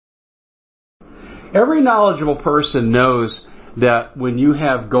Every knowledgeable person knows that when you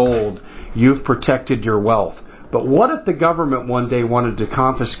have gold, you've protected your wealth. But what if the government one day wanted to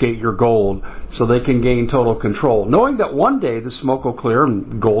confiscate your gold so they can gain total control, knowing that one day the smoke will clear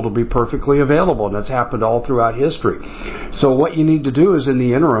and gold will be perfectly available, and that's happened all throughout history. So what you need to do is, in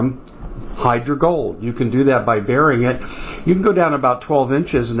the interim, hide your gold. You can do that by burying it. You can go down about 12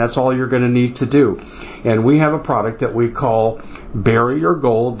 inches, and that's all you're going to need to do. And we have a product that we call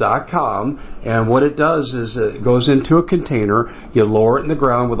buryyourgold.com, and what it does is it goes into a container. You lower it in the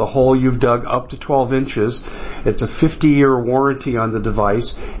ground with a hole you've dug up to 12 inches. It's a 50-year warranty on the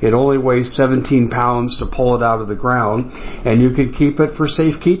device. It only weighs 17 pounds to pull it out of the ground, and you can keep it for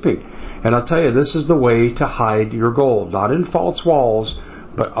safekeeping. And I'll tell you, this is the way to hide your gold. Not in false walls,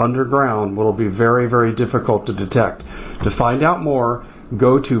 but underground, will be very, very difficult to detect. To find out more,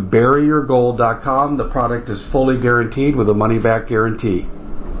 go to buryyourgold.com. The product is fully guaranteed with a money-back guarantee.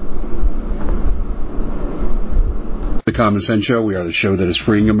 The Common Sense Show. We are the show that is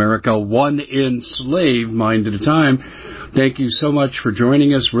freeing America one enslaved mind at a time. Thank you so much for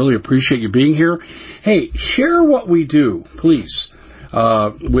joining us. Really appreciate you being here. Hey, share what we do, please,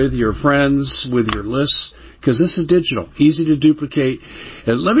 with your friends, with your lists, because this is digital, easy to duplicate.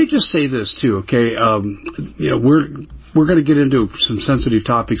 And let me just say this too, okay? We're going to get into some sensitive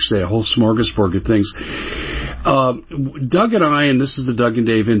topics today, a whole smorgasbord of things. Doug and I, and this is the Doug and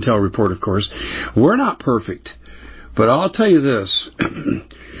Dave Intel Report, of course, we're not perfect. But I'll tell you this.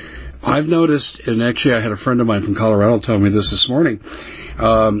 I've noticed, and actually I had a friend of mine from Colorado tell me this morning.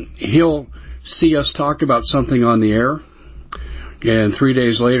 He'll see us talk about something on the air, and 3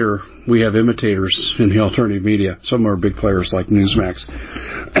 days later, we have imitators in the alternative media. Some are big players like Newsmax.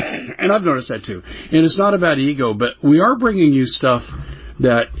 And I've noticed that too. And it's not about ego, but we are bringing you stuff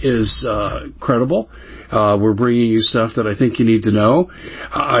that is credible. We're bringing you stuff that I think you need to know.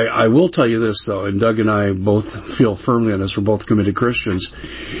 I will tell you this, though, and Doug and I both feel firmly on this. We're both committed Christians.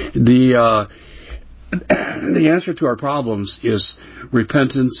 The answer to our problems is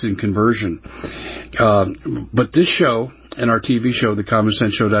repentance and conversion. But this show and our TV show, the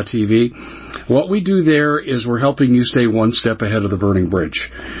CommonSenseShow.tv, what we do there is we're helping you stay one step ahead of the burning bridge.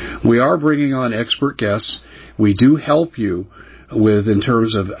 We are bringing on expert guests. We do help you in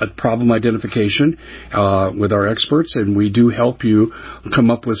terms of problem identification with our experts, and we do help you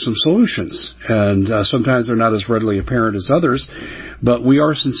come up with some solutions. And sometimes they're not as readily apparent as others, but we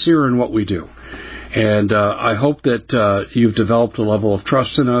are sincere in what we do. And I hope that you've developed a level of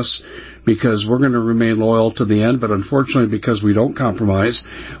trust in us, because we're going to remain loyal to the end. But unfortunately, because we don't compromise,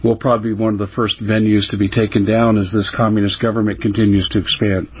 we'll probably be one of the first venues to be taken down as this communist government continues to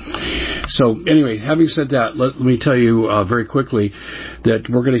expand. So anyway, having said that, let me tell you very quickly that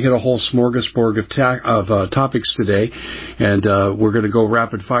we're going to hit a whole smorgasbord of topics today, and we're going to go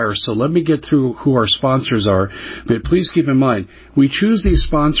rapid fire. So let me get through who our sponsors are. But please keep in mind, we choose these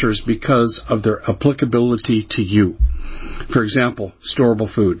sponsors because of their applicability to you. For example,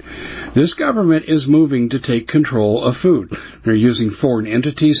 storable food. This government is moving to take control of food. They're using foreign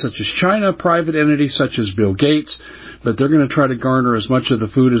entities such as China, private entities such as Bill Gates, but they're going to try to garner as much of the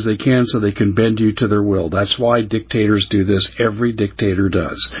food as they can so they can bend you to their will. That's why dictators do this. Every dictator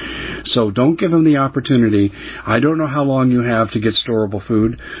does. So don't give them the opportunity. I don't know how long you have to get storable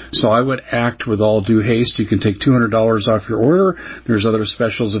food, so I would act with all due haste. You can take $200 off your order. There's other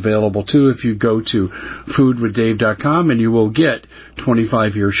specials available too if you go to foodwithdave.com, and you will get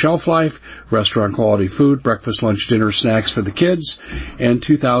 25-year shelf life, restaurant quality food, breakfast, lunch, dinner, snacks for the kids, and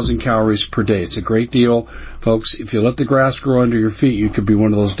 2,000 calories per day. It's a great deal. Folks, if you let the grass grow under your feet, you could be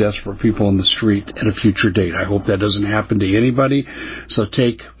one of those desperate people in the street at a future date. I hope that doesn't happen to anybody. So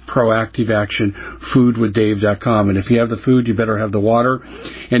take proactive action, foodwithdave.com. And if you have the food, you better have the water.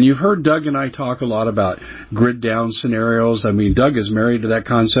 And you've heard Doug and I talk a lot about grid down scenarios. I mean, Doug is married to that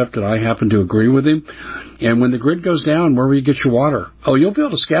concept, and I happen to agree with him. And when the grid goes down, where will you get your water? Oh, you'll be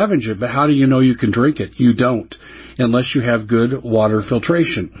able to scavenge it, but how do you know you can drink it? You don't, unless you have good water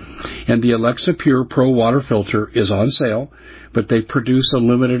filtration. And the Alexa Pure Pro water filter is on sale, but they produce a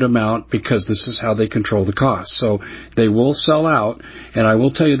limited amount because this is how they control the cost. So they will sell out, and I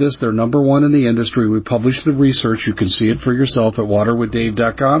will tell you this, they're number one in the industry. We publish the research. You can see it for yourself at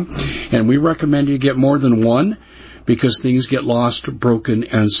waterwithdave.com, and we recommend you get more than one, because things get lost, broken,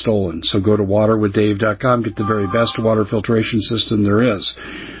 and stolen. So go to waterwithdave.com, get the very best water filtration system there is.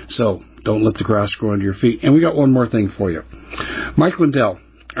 So don't let the grass grow under your feet. And we got one more thing for you. Mike Lindell,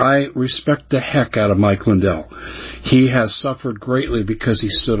 I respect the heck out of Mike Lindell. He has suffered greatly because he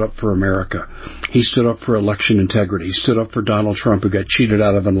stood up for America. He stood up for election integrity. He stood up for Donald Trump, who got cheated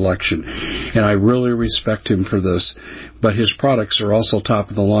out of an election. And I really respect him for this. But his products are also top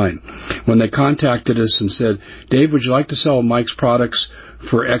of the line. When they contacted us and said, Dave, would you like to sell Mike's products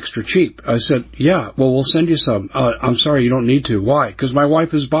for extra cheap? I said, yeah, well, we'll send you some. I'm sorry, you don't need to. Why? Because my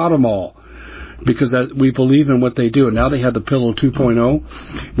wife has bought them all. Because we believe in what they do. And now they have the Pillow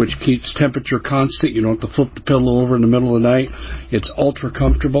 2.0, which keeps temperature constant. You don't have to flip the pillow over in the middle of the night. It's ultra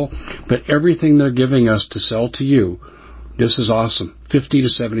comfortable. But everything they're giving us to sell to you, this is awesome. 50 to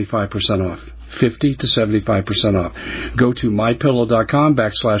 75% off. 50 to 75% off. Go to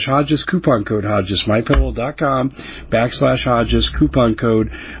mypillow.com/Hodges, coupon code Hodges. mypillow.com/Hodges, coupon code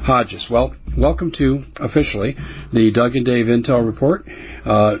Hodges. Well, welcome to, officially, the Doug and Dave Intel Report.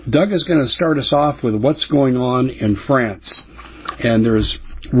 Doug is going to start us off with what's going on in France. And there's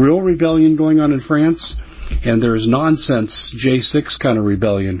real rebellion going on in France, and there's nonsense J6 kind of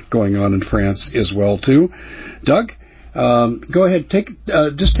rebellion going on in France as well, too. Doug? Go ahead,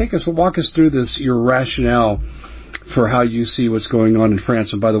 walk us through this, your rationale for how you see what's going on in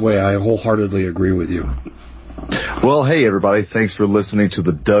France. And by the way, I wholeheartedly agree with you. Well, hey everybody, thanks for listening to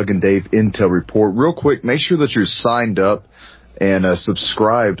the Doug and Dave Intel Report. Real quick, make sure that you're signed up and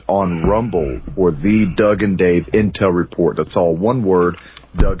subscribed on Rumble for the Doug and Dave Intel Report. That's all one word,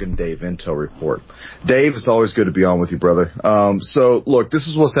 Doug and Dave Intel Report. Dave, it's always good to be on with you, brother. So, look, this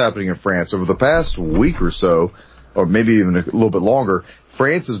is what's happening in France. Over the past week or so, or maybe even a little bit longer,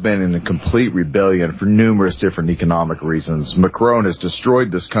 France has been in a complete rebellion for numerous different economic reasons. Macron has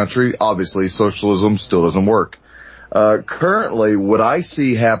destroyed this country. Obviously, socialism still doesn't work. Currently, what I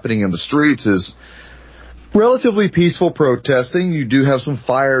see happening in the streets is relatively peaceful protesting. You do have some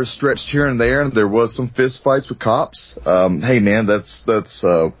fires stretched here and there, and there was some fist fights with cops. Hey, man, that's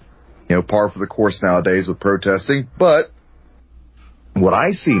par for the course nowadays with protesting. But what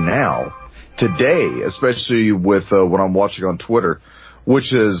I see now, today, especially with what I'm watching on Twitter,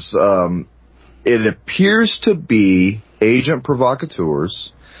 which is it appears to be agent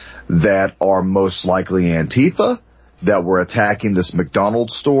provocateurs that are most likely Antifa that were attacking this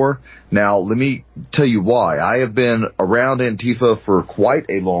McDonald's store. Now, let me tell you why. I have been around Antifa for quite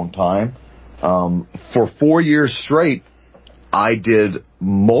a long time. For 4 years straight, I did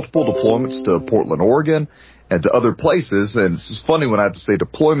multiple deployments to Portland, Oregon, and to other places. And it's funny when I have to say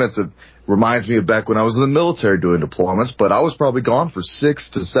deployments, it reminds me of back when I was in the military doing deployments, but I was probably gone for 6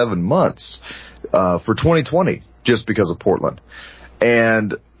 to 7 months for 2020 just because of Portland.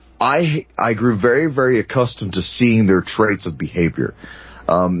 And I grew very, very accustomed to seeing their traits of behavior.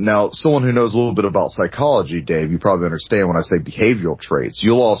 Now, someone who knows a little bit about psychology, Dave, you probably understand when I say behavioral traits.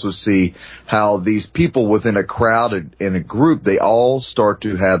 You'll also see how these people within a crowd, in a group, they all start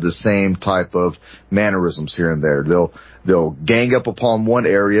to have the same type of mannerisms here and there. They'll gang up upon one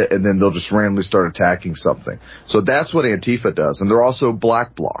area, and then they'll just randomly start attacking something. So that's what Antifa does. And they're also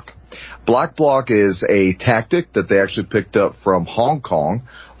Black Bloc. Black Bloc is a tactic that they actually picked up from Hong Kong,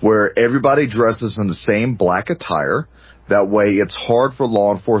 where everybody dresses in the same black attire. That way it's hard for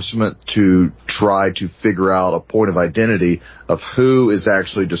law enforcement to try to figure out a point of identity of who is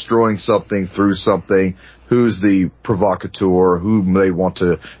actually destroying something through something, who's the provocateur, who they want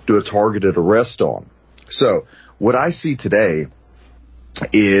to do a targeted arrest on. So what I see today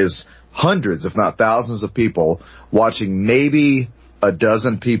is hundreds, if not thousands of people watching maybe a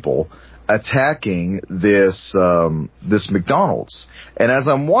dozen people attacking this McDonald's. And as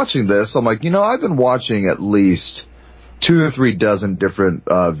I'm watching this, I'm like, I've been watching at least 2 or 3 dozen different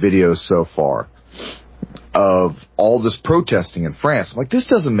videos so far of all this protesting in France. I'm like, this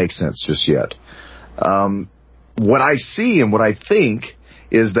doesn't make sense just yet. What I see and what I think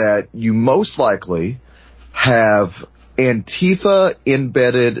is that you most likely have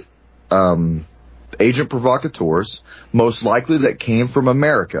Antifa-embedded agent provocateurs, most likely that came from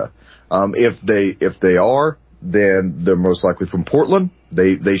America. If they are, then they're most likely from Portland.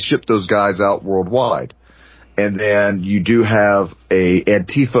 They ship those guys out worldwide. And then you do have a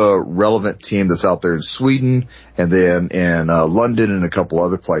Antifa relevant team that's out there in Sweden and then in London and a couple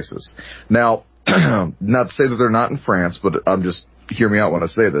other places. Now, not to say that they're not in France, but I'm just, hear me out when I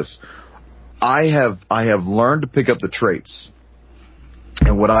say this. I have learned to pick up the traits.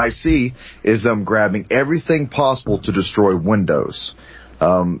 And what I see is them grabbing everything possible to destroy windows.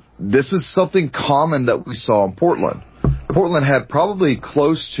 This is something common that we saw in Portland. Portland had probably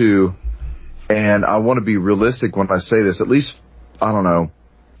close to, and I want to be realistic when I say this, at least, I don't know,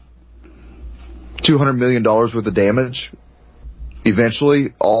 $200 million worth of damage,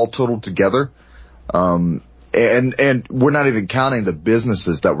 eventually, all totaled together. And we're not even counting the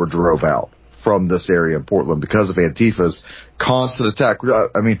businesses that were drove out from this area in Portland because of Antifa's constant attack.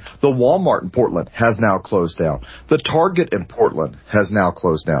 I mean, the Walmart in Portland has now closed down. The Target in Portland has now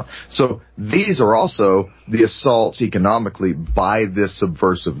closed down. So these are also the assaults economically by this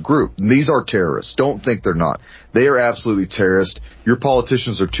subversive group. And these are terrorists. Don't think they're not. They are absolutely terrorists. Your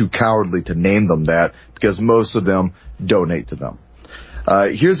politicians are too cowardly to name them that because most of them donate to them.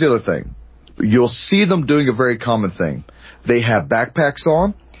 Here's the other thing. You'll see them doing a very common thing. They have backpacks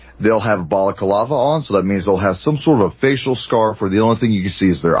on. They'll have a balaclava on, so that means they'll have some sort of a facial scarf where the only thing you can see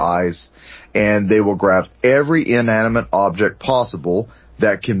is their eyes. And they will grab every inanimate object possible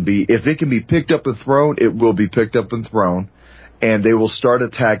that can be, if it can be picked up and thrown, it will be picked up and thrown. And they will start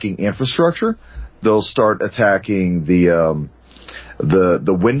attacking infrastructure. They'll start attacking the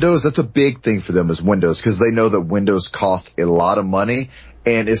windows. That's a big thing for them is windows, because they know that windows cost a lot of money.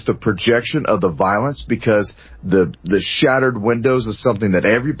 And it's the projection of the violence, because the shattered windows is something that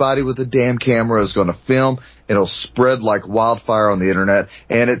everybody with a damn camera is going to film. It'll spread like wildfire on the internet,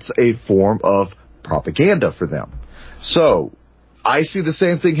 and it's a form of propaganda for them. So I see the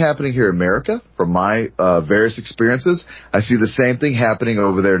same thing happening here in America from my various experiences. I see the same thing happening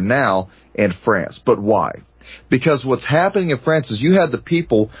over there now in France. But why? Because what's happening in France is you had the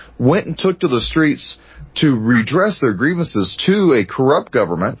people went and took to the streets to redress their grievances to a corrupt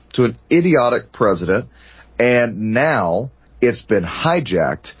government, to an idiotic president, and now it's been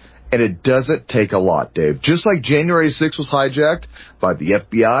hijacked, and it doesn't take a lot, Dave. Just like January 6th was hijacked by the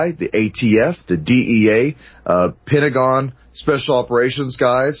FBI, the ATF, the DEA, Pentagon Special Operations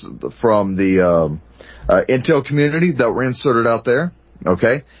guys from the intel community that were inserted out there,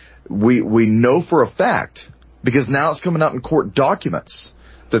 okay? We know for a fact, because now it's coming out in court documents,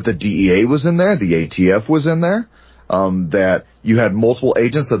 that the DEA was in there, the ATF was in there, that you had multiple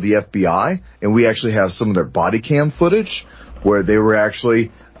agents of the FBI, and we actually have some of their body cam footage where they were actually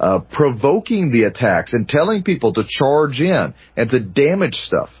provoking the attacks and telling people to charge in and to damage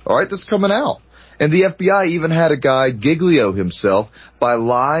stuff. All right, that's coming out. And the FBI even had a guy, Giglio himself, by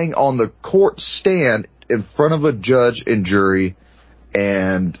lying on the court stand in front of a judge and jury,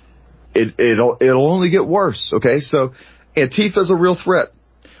 and it'll only get worse, okay? So Antifa is a real threat.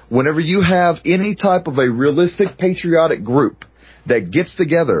 Whenever you have any type of a realistic patriotic group that gets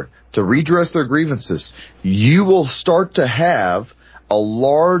together to redress their grievances, you will start to have a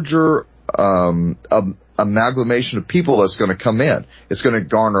larger amalgamation of people that's going to come in. It's going to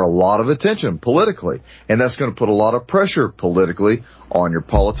garner a lot of attention politically, and that's going to put a lot of pressure politically on your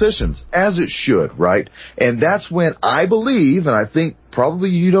politicians, as it should, right? And that's when I believe, and I think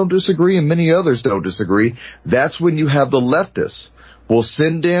probably you don't disagree and many others don't disagree, that's when you have the leftists will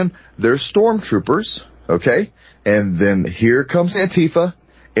send in their stormtroopers, okay? And then here comes Antifa,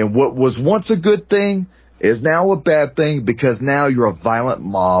 and what was once a good thing is now a bad thing, because now you're a violent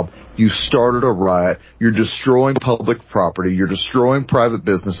mob. You started a riot. You're destroying public property. You're destroying private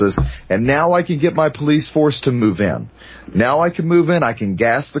businesses. And now I can get my police force to move in. Now I can move in. I can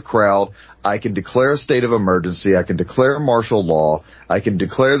gas the crowd. I can declare a state of emergency. I can declare martial law. I can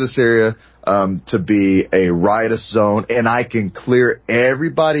declare this area to be a riotous zone, and I can clear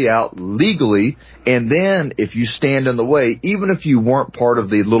everybody out legally. And then if you stand in the way, even if you weren't part of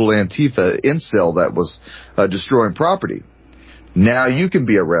the little Antifa incel that was destroying property, now you can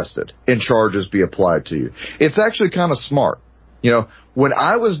be arrested and charges be applied to you. It's actually kind of smart. You know, when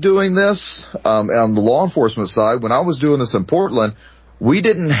I was doing this on the law enforcement side, when I was doing this in Portland, we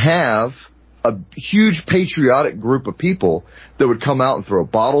didn't have a huge patriotic group of people that would come out and throw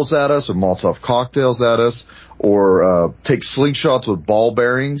bottles at us or Molotov cocktails at us or take slingshots with ball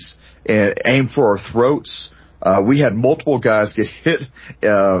bearings and aim for our throats. We had multiple guys get hit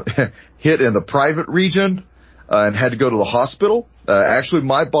in the private region and had to go to the hospital. Actually,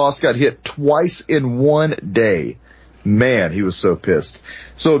 my boss got hit twice in one day. Man, he was so pissed.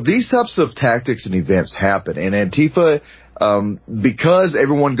 So these types of tactics and events happen, and Antifa, because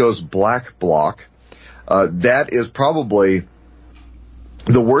everyone goes black bloc, that is probably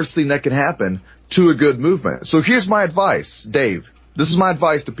the worst thing that can happen to a good movement. So here's my advice, Dave. This is my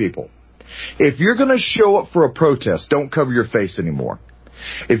advice to people. If you're going to show up for a protest, don't cover your face anymore.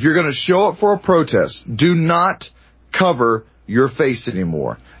 If you're going to show up for a protest, do not cover your face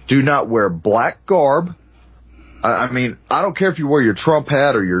anymore. Do not wear black garb. I mean, I don't care if you wear your Trump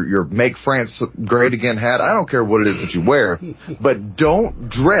hat or your Make France Great Again hat. I don't care what it is that you wear. But don't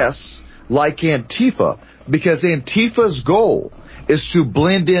dress like Antifa, because Antifa's goal is to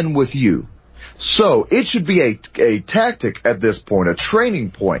blend in with you. So it should be a tactic at this point, a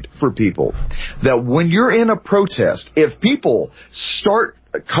training point for people, that when you're in a protest, if people start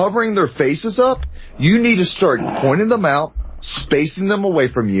covering their faces up, you need to start pointing them out, spacing them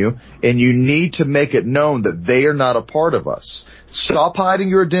away from you, and you need to make it known that they are not a part of us. Stop hiding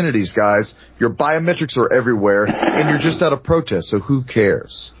your identities, guys. Your biometrics are everywhere, and you're just at a protest, so who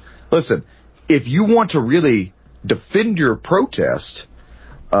cares? Listen, if you want to really defend your protest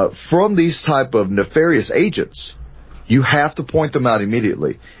from these type of nefarious agents, you have to point them out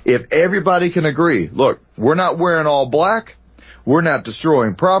immediately. If everybody can agree, look, we're not wearing all black, we're not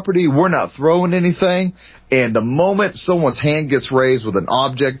destroying property, we're not throwing anything, and the moment someone's hand gets raised with an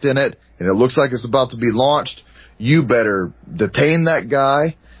object in it, and it looks like it's about to be launched, you better detain that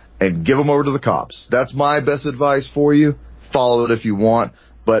guy and give him over to the cops. That's my best advice for you. Follow it if you want,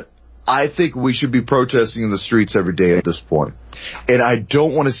 but I think we should be protesting in the streets every day at this point. And I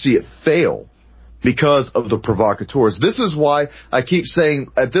don't want to see it fail because of the provocateurs. This is why I keep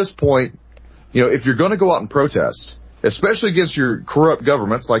saying at this point, if you're going to go out and protest, especially against your corrupt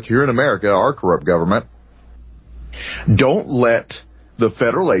governments, like here in America, our corrupt government, don't let the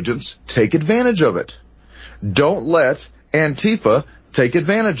federal agents take advantage of it. Don't let Antifa take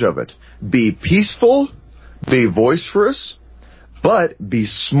advantage of it. Be peaceful, be boisterous, but be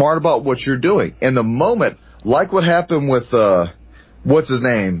smart about what you're doing. And the moment, like what happened with, what's his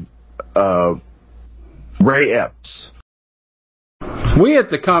name? Ray Epps. We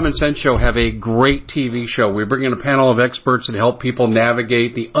at the Common Sense Show have a great TV show. We bring in a panel of experts that help people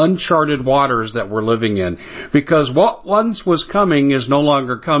navigate the uncharted waters that we're living in. Because what once was coming is no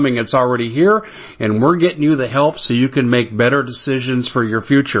longer coming. It's already here, and we're getting you the help so you can make better decisions for your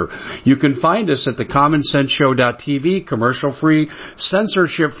future. You can find us at thecommonsenseshow.tv, commercial-free,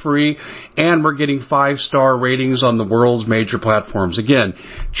 censorship-free, and we're getting 5-star ratings on the world's major platforms. Again,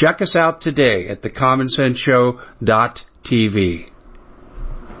 check us out today at thecommonsenseshow.tv.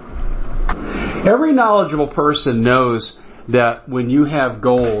 Every knowledgeable person knows that when you have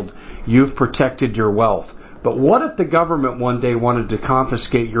gold, you've protected your wealth. But what if the government one day wanted to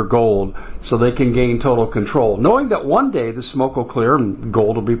confiscate your gold so they can gain total control, knowing that one day the smoke will clear and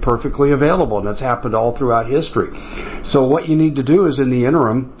gold will be perfectly available, and that's happened all throughout history. So what you need to do is, in the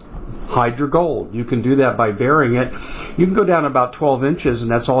interim, hide your gold. You can do that by burying it. You can go down about 12 inches, and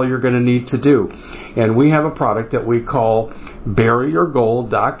that's all you're going to need to do. And we have a product that we call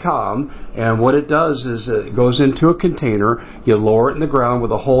buryyourgold.com, and what it does is it goes into a container. You lower it in the ground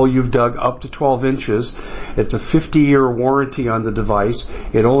with a hole you've dug up to 12 inches. It's a 50-year warranty on the device.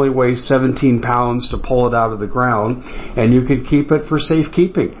 It only weighs 17 pounds to pull it out of the ground, and you can keep it for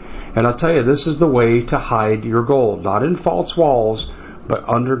safekeeping. And I'll tell you, this is the way to hide your gold. Not in false walls, but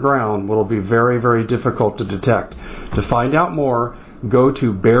underground will be very, very difficult to detect. To find out more, go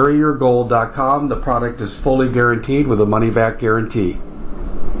to buryyourgold.com. The product is fully guaranteed with a money-back guarantee.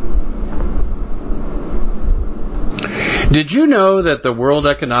 Did you know that the World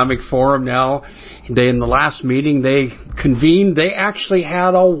Economic Forum now, in the last meeting they convened, they actually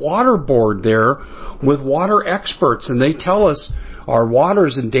had a water board there with water experts, and they tell us our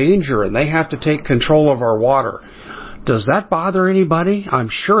water's in danger and they have to take control of our water. Does that bother anybody? I'm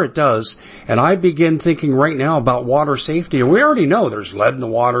sure it does. And I begin thinking right now about water safety. And we already know there's lead in the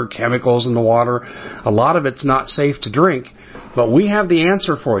water, chemicals in the water. A lot of it's not safe to drink. But we have the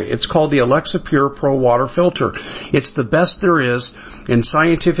answer for you. It's called the Alexa Pure Pro Water Filter. It's the best there is, and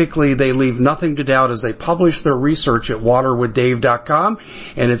scientifically they leave nothing to doubt as they publish their research at waterwithdave.com,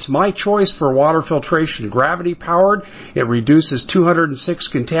 and it's my choice for water filtration. Gravity powered, it reduces 206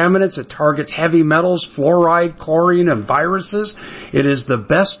 contaminants, it targets heavy metals, fluoride, chlorine, and viruses. It is the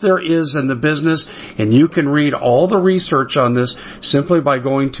best there is in the business, and you can read all the research on this simply by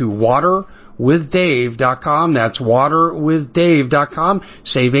going to waterwithdave.com. That's waterwithdave.com.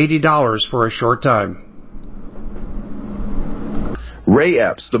 Save $80 for a short time. Ray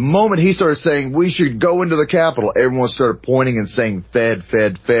Epps, the moment he started saying we should go into the Capitol, everyone started pointing and saying Fed,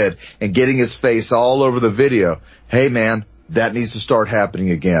 Fed, Fed, and getting his face all over the video. Hey, man, that needs to start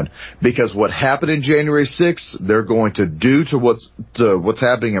happening again. Because what happened in January 6th, they're going to do to what's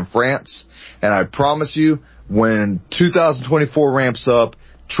happening in France. And I promise you, when 2024 ramps up,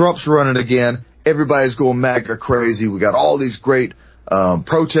 Trump's running again. Everybody's going MAGA crazy. We got all these great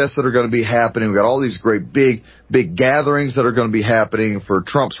protests that are going to be happening. We got all these great big gatherings that are going to be happening for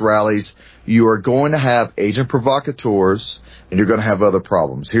Trump's rallies. You are going to have agent provocateurs, and you're going to have other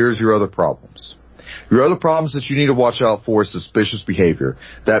problems. Here's your other problems. Your other problems that you need to watch out for is suspicious behavior.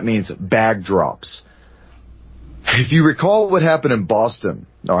 That means bag drops. If you recall what happened in Boston,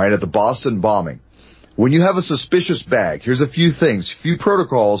 all right, at the Boston bombing, when you have a suspicious bag, here's a few things, a few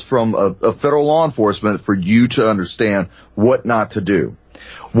protocols from a federal law enforcement for you to understand what not to do.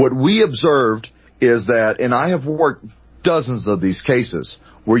 What we observed is that, and I have worked dozens of these cases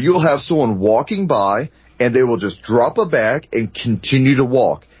where you'll have someone walking by and they will just drop a bag and continue to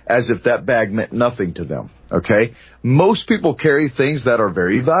walk as if that bag meant nothing to them, okay? Most people carry things that are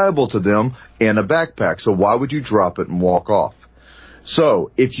very valuable to them in a backpack, so why would you drop it and walk off?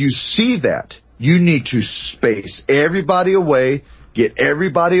 So if you see that, you need to space everybody away, get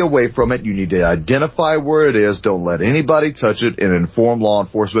everybody away from it. You need to identify where it is. Don't let anybody touch it, and inform law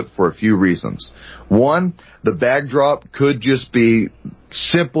enforcement for a few reasons. One, the bag drop could just be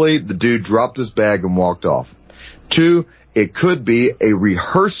simply the dude dropped his bag and walked off. Two, it could be a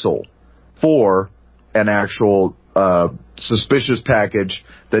rehearsal for an actual suspicious package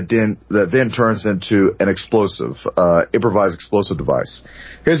that then turns into an explosive, improvised explosive device.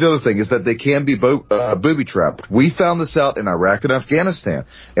 Here's the other thing, is that they can be booby-trapped. We found this out in Iraq and Afghanistan,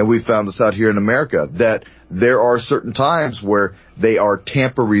 and we found this out here in America, that there are certain times where they are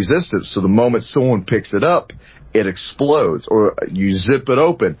tamper-resistant, so the moment someone picks it up, it explodes, or you zip it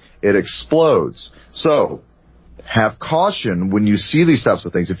open, it explodes. So, have caution when you see these types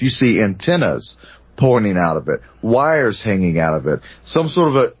of things. If you see antennas pointing out of it, wires hanging out of it, some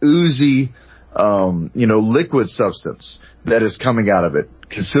sort of a oozy, liquid substance that is coming out of it,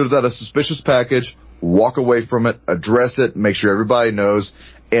 consider that a suspicious package, walk away from it, address it, make sure everybody knows.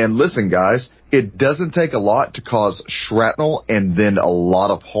 And listen, guys, it doesn't take a lot to cause shrapnel and then a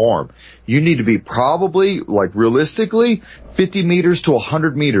lot of harm. You need to be probably, realistically, 50 meters to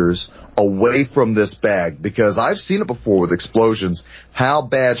 100 meters away from this bag, because I've seen it before with explosions, how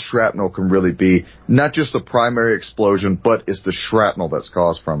bad shrapnel can really be. Not just the primary explosion, but it's the shrapnel that's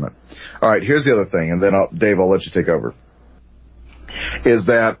caused from it. All right, here's the other thing, and then, Dave, I'll let you take over, is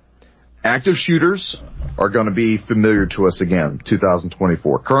that active shooters are going to be familiar to us again,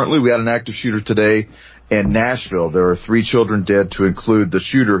 2024. Currently, we had an active shooter today in Nashville. There are 3 children dead, to include the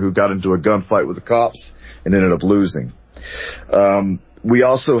shooter who got into a gunfight with the cops and ended up losing. We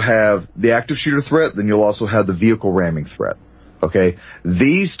also have the active shooter threat, then you'll also have the vehicle ramming threat. Okay?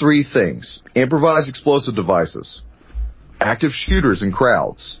 These 3 things, improvised explosive devices, active shooters in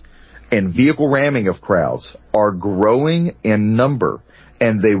crowds, and vehicle ramming of crowds, are growing in number,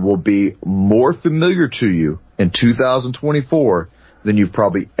 and they will be more familiar to you in 2024 than you've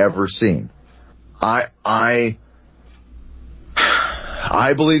probably ever seen. I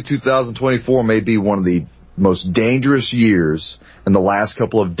believe 2024 may be one of the most dangerous years in the last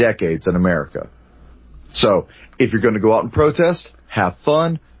couple of decades in America. So, if you're going to go out and protest, have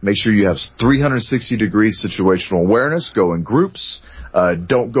fun. Make sure you have 360-degree situational awareness. Go in groups.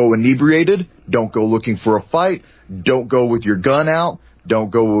 Don't go inebriated. Don't go looking for a fight. Don't go with your gun out.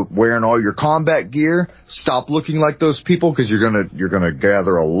 Don't go wearing all your combat gear. Stop looking like those people, because you're gonna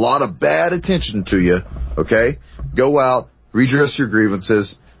gather a lot of bad attention to you. Okay? Go out, redress your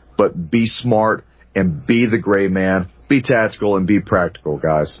grievances, but be smart and be the gray man. Be tactical and be practical,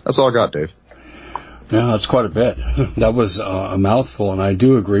 guys. That's all I got, Dave. Yeah, that's quite a bit. That was a mouthful, and I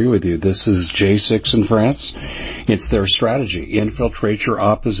do agree with you. This is J6 in France. It's their strategy. Infiltrate your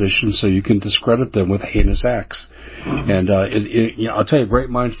opposition so you can discredit them with heinous acts. And I'll tell you, great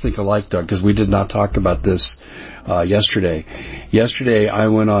minds think alike, Doug, because we did not talk about this yesterday. Yesterday, I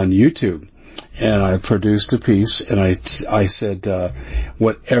went on YouTube, and I produced a piece, and I said,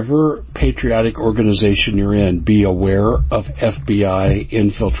 whatever patriotic organization you're in, be aware of FBI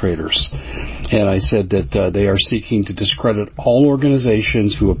infiltrators. And I said that they are seeking to discredit all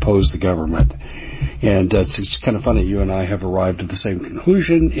organizations who oppose the government. And it's kind of funny, you and I have arrived at the same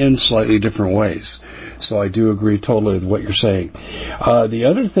conclusion in slightly different ways. So I do agree totally with what you're saying. The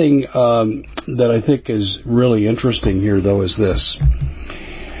other thing that I think is really interesting here, though, is this.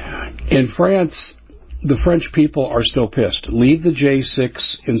 In France, the French people are still pissed. Leave the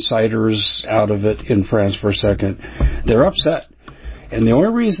J6 insiders out of it in France for a second. They're upset. And the only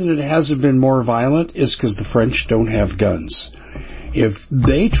reason it hasn't been more violent is because the French don't have guns. If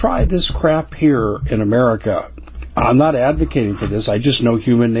they try this crap here in America, I'm not advocating for this, I just know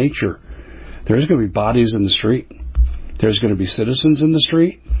human nature. There's going to be bodies in the street. There's going to be citizens in the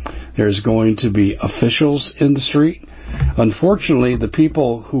street. There's going to be officials in the street. Unfortunately, the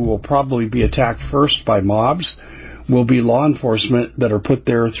people who will probably be attacked first by mobs will be law enforcement that are put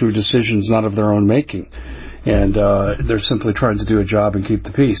there through decisions not of their own making. And they're simply trying to do a job and keep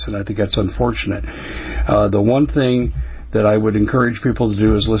the peace, and I think that's unfortunate. The one thing that I would encourage people to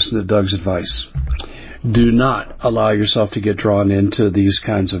do is listen to Doug's advice. Do not allow yourself to get drawn into these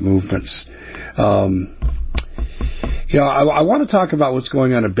kinds of movements. I want to talk about what's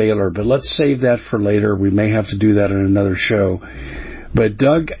going on at Baylor, but let's save that for later. We may have to do that in another show. But,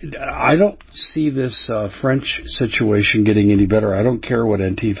 Doug, I don't see this French situation getting any better. I don't care what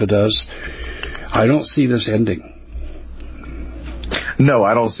Antifa does. I don't see this ending. No,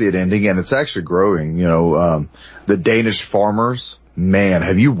 I don't see it ending, and it's actually growing. The Danish farmers, man,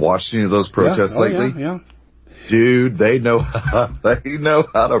 have you watched any of those protests lately? Yeah. Dude, they know how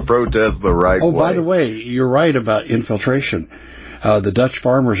to protest the right way. Oh, by the way, you're right about infiltration. The Dutch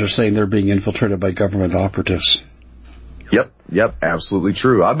farmers are saying they're being infiltrated by government operatives. Yep, absolutely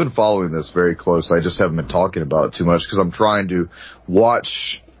true. I've been following this very close. I just haven't been talking about it too much because I'm trying to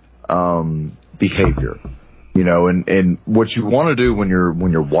watch behavior. And what you want to do when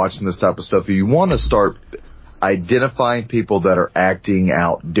you're watching this type of stuff, you want to start identifying people that are acting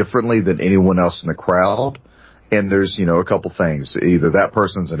out differently than anyone else in the crowd. And there's, a couple things. Either that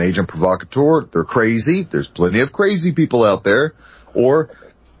person's an agent provocateur, they're crazy, there's plenty of crazy people out there, or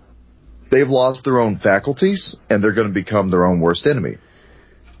they've lost their own faculties and they're going to become their own worst enemy.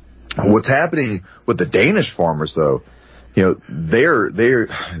 What's happening with the Danish farmers, though, this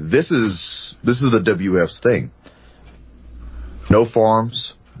is the WF's thing. No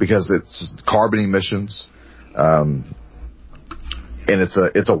farms because it's carbon emissions. And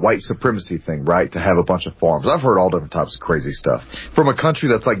it's a white supremacy thing, right? To have a bunch of farms. I've heard all different types of crazy stuff from a country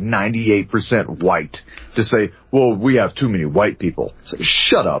that's like 98% white to say, well, we have too many white people. It's like,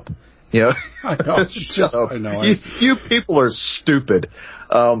 shut up. I know. Shut up. I know. You people are stupid.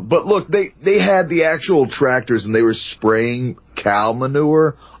 But look, they had the actual tractors and they were spraying cow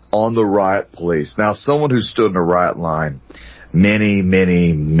manure on the riot police. Now, someone who stood in a riot line many,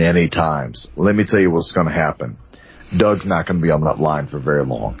 many, many times, let me tell you what's going to happen. Doug's not going to be on that line for very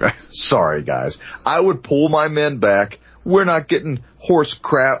long. Sorry, guys. I would pull my men back. We're not getting horse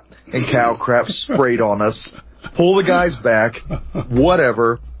crap and cow crap sprayed on us. Pull the guys back.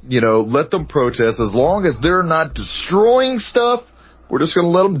 Whatever. Let them protest. As long as they're not destroying stuff, we're just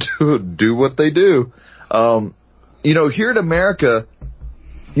going to let them do what they do. Here in America,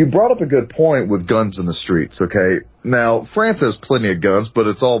 you brought up a good point with guns in the streets, okay? Now, France has plenty of guns, but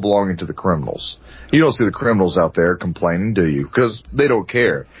it's all belonging to the criminals. You don't see the criminals out there complaining, do you? Because they don't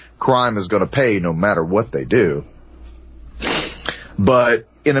care. Crime is going to pay no matter what they do. But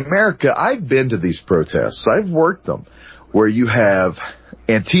in America, I've been to these protests. I've worked them where you have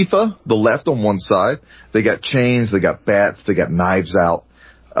Antifa, the left on one side. They got chains, they got bats, they got knives out.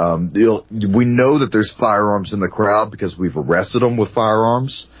 We know that there's firearms in the crowd because we've arrested them with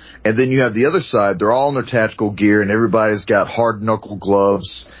firearms. And then you have the other side. They're all in their tactical gear, and everybody's got hard-knuckle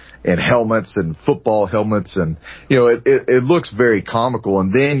gloves and helmets and football helmets. And, it looks very comical.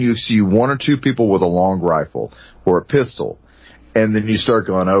 And then you see one or two people with a long rifle or a pistol. And then you start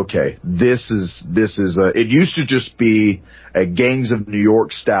going, okay, this is it used to just be a Gangs of New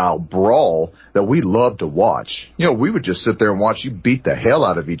York style brawl that we loved to watch. We would just sit there and watch you beat the hell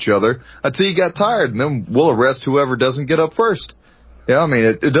out of each other until you got tired, and then we'll arrest whoever doesn't get up first.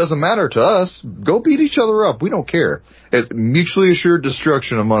 It doesn't matter to us. Go beat each other up. We don't care. It's mutually assured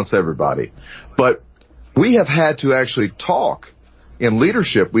destruction amongst everybody. But we have had to actually talk in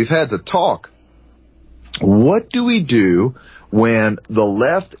leadership. We've had to talk. What do we do when the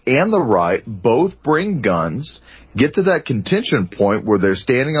left and the right both bring guns, get to that contention point where they're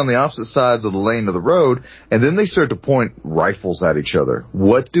standing on the opposite sides of the lane of the road, and then they start to point rifles at each other?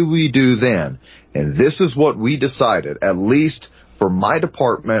 What do we do then? And this is what we decided, at least for my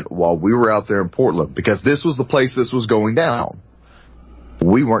department while we were out there in Portland, because this was the place this was going down.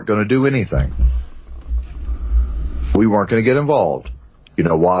 We weren't going to do anything. We weren't going to get involved. You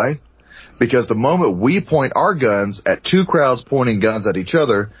know why? Because the moment we point our guns at two crowds pointing guns at each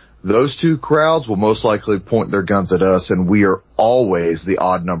other, those two crowds will most likely point their guns at us, and we are always the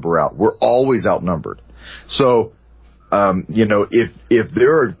odd number out. We're always outnumbered. So, if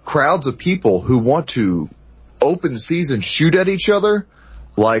there are crowds of people who want to open season shoot at each other,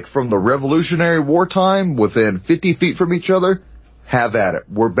 like from the Revolutionary War time, within 50 feet from each other, have at it.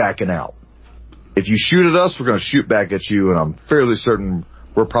 We're backing out. If you shoot at us, we're going to shoot back at you, and I'm fairly certain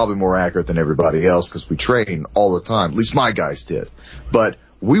we're probably more accurate than everybody else because we train all the time. At least my guys did. But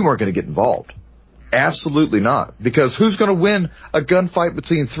we weren't going to get involved. Absolutely not. Because who's going to win a gunfight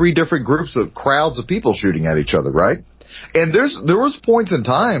between three different groups of crowds of people shooting at each other, right? And there was points and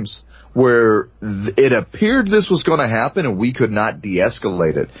times where it appeared this was going to happen and we could not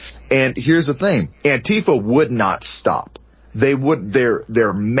de-escalate it. And here's the thing. Antifa would not stop.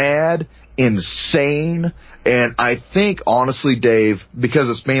 They're mad, insane, and I think, honestly, Dave, because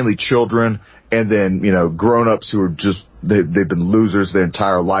it's mainly children and then, grown-ups who are just, they've been losers their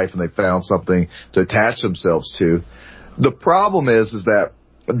entire life and they found something to attach themselves to. The problem is that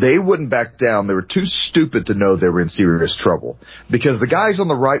they wouldn't back down. They were too stupid to know they were in serious trouble because the guys on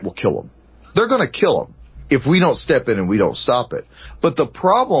the right will kill them. They're going to kill them if we don't step in and we don't stop it. But the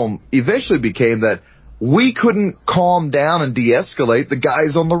problem eventually became that we couldn't calm down and de-escalate the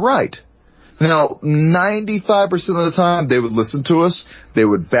guys on the right. Now, 95% of the time, they would listen to us, they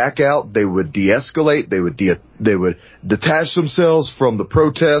would back out, they would de-escalate, they would detach themselves from the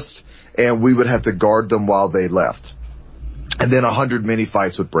protests, and we would have to guard them while they left. And then 100 mini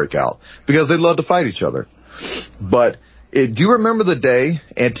fights would break out, because they love to fight each other. But do you remember the day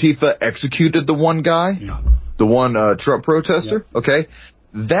Antifa executed the one guy? Yeah. The one Trump protester? Yeah. Okay.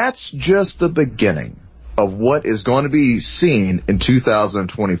 That's just the beginning of what is going to be seen in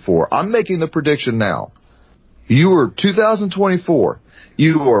 2024. I'm making the prediction now. 2024,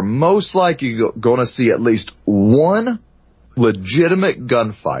 you are most likely going to see at least one legitimate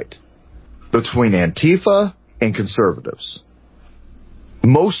gunfight between Antifa and conservatives.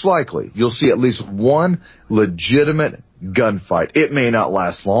 Most likely, you'll see at least one legitimate gunfight. It may not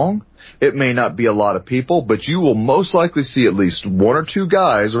last long. It may not be a lot of people, but you will most likely see at least one or two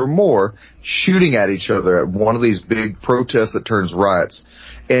guys or more shooting at each other at one of these big protests that turns riots.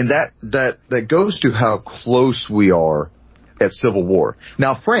 And that goes to how close we are at civil war.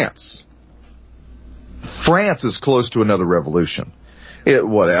 Now, France is close to another revolution.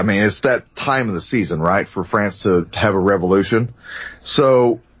 It's that time of the season, right, for France to have a revolution.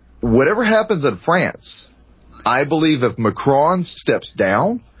 So whatever happens in France, I believe if Macron steps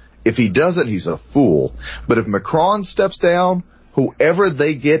down, if he doesn't, he's a fool. But if Macron steps down, whoever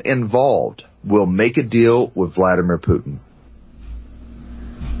they get involved will make a deal with Vladimir Putin.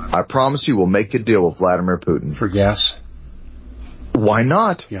 I promise you, we'll make a deal with Vladimir Putin. For gas? Why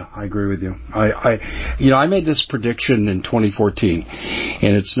not? Yeah, I agree with you. I made this prediction in 2014,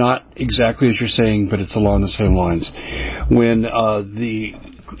 and it's not exactly as you're saying, but it's along the same lines. When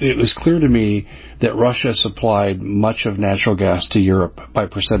it was clear to me that Russia supplied much of natural gas to Europe by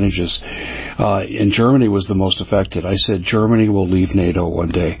percentages, and Germany was the most affected. I said, Germany will leave NATO one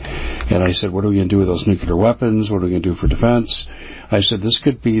day. And I said, what are we going to do with those nuclear weapons? What are we going to do for defense? I said, this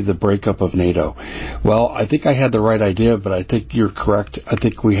could be the breakup of NATO. Well, I think I had the right idea, but I think you're correct. I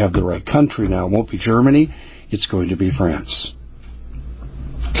think we have the right country now. It won't be Germany. It's going to be France.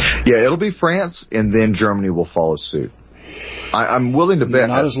 Yeah, it'll be France, and then Germany will follow suit. I'm willing to bet.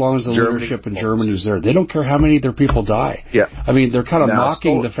 Not as long as the leadership in Germany is there. They don't care how many of their people die. Yeah. I mean, they're kind of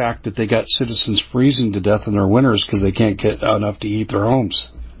mocking the fact that they got citizens freezing to death in their winters because they can't get enough to heat their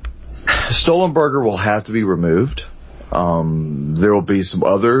homes. Stoltenberger will have to be removed. There will be some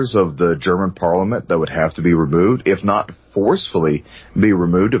others of the German parliament that would have to be removed, if not forcefully be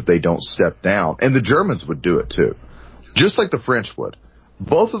removed if they don't step down. And the Germans would do it too, just like the French would.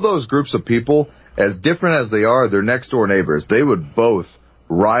 Both of those groups of people, as different as they are, they're next door neighbors. They would both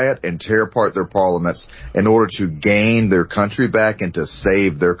riot and tear apart their parliaments in order to gain their country back and to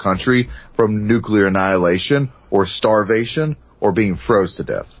save their country from nuclear annihilation or starvation or being froze to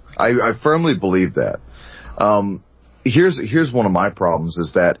death. I firmly believe that. Here's one of my problems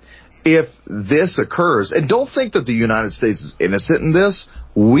is that if this occurs, and don't think that the United States is innocent in this,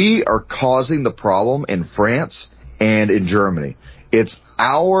 we are causing the problem in France and in Germany. It's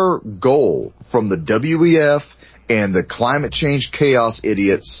our goal from the WEF and the climate change chaos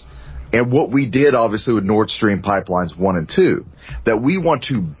idiots and what we did obviously with Nord Stream pipelines 1 and 2, that we want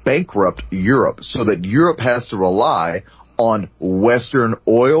to bankrupt Europe so that Europe has to rely on Western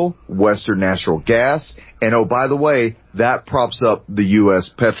oil, Western natural gas, and oh, by the way, that props up the U.S.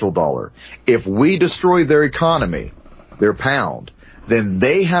 petrodollar. If we destroy their economy, their pound, then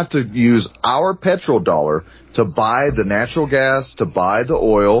they have to use our petrodollar to buy the natural gas, to buy the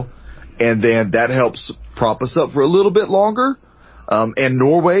oil, and then that helps prop us up for a little bit longer. And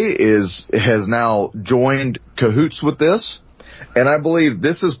Norway has now joined cahoots with this, and I believe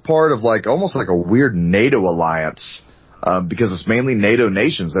this is part of almost like a weird NATO alliance. Because it's mainly NATO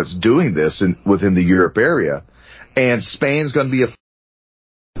nations that's doing this within the Europe area. And Spain's going to be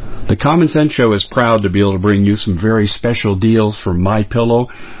The Common Sense Show is proud to be able to bring you some very special deals from MyPillow.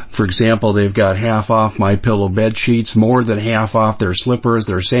 For example, they've got half off MyPillow bed sheets, more than half off their slippers,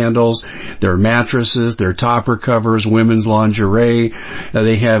 their sandals, their mattresses, their topper covers, women's lingerie.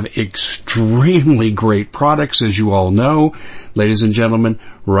 They have extremely great products, as you all know. Ladies and gentlemen,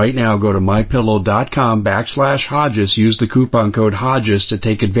 right now go to mypillow.com/Hodges. Use the coupon code Hodges to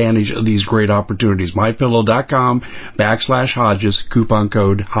take advantage of these great opportunities. mypillow.com/Hodges, coupon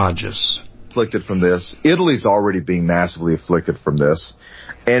code Hodges. Afflicted from this. Italy's already being massively afflicted from this.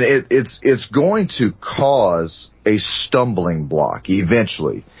 And it's going to cause a stumbling block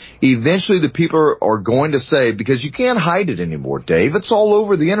eventually. Eventually the people are going to say, because you can't hide it anymore, Dave. It's all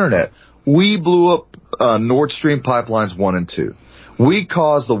over the internet. We blew up Nord Stream pipelines 1 and 2. We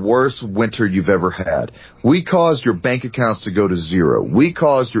caused the worst winter you've ever had. We caused your bank accounts to go to zero. We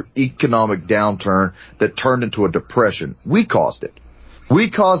caused your economic downturn that turned into a depression. We caused it. We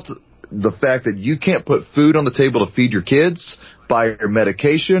caused the fact that you can't put food on the table to feed your kids, buy your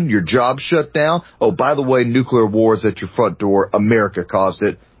medication, your job shut down. Oh, by the way, nuclear war is at your front door. America caused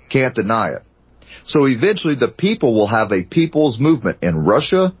it. Can't deny it. So eventually the people will have a people's movement in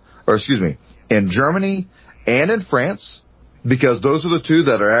in Germany and in France, because those are the two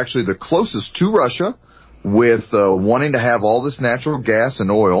that are actually the closest to Russia with wanting to have all this natural gas and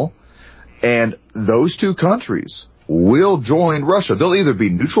oil. And those two countries will join Russia. They'll either be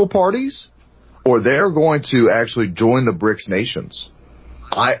neutral parties or they're going to actually join the BRICS nations.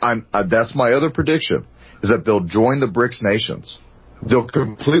 That's my other prediction, is that they'll join the BRICS nations. They'll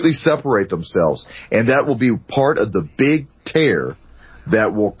completely separate themselves, and that will be part of the big tear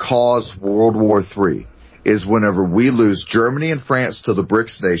that will cause World War III, is whenever we lose Germany and France to the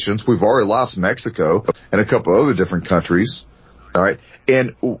BRICS nations. We've already lost Mexico and a couple other different countries. All right.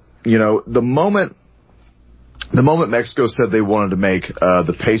 And, you know, the moment Mexico said they wanted to make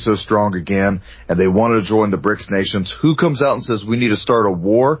the peso strong again and they wanted to join the BRICS nations, who comes out and says we need to start a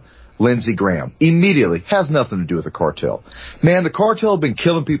war? Lindsey Graham. Immediately. Has nothing to do with the cartel. Man, the cartel have been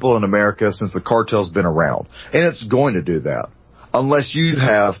killing people in America since the cartel's been around. And it's going to do that. Unless you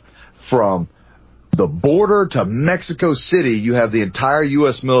have, from the border to Mexico City, you have the entire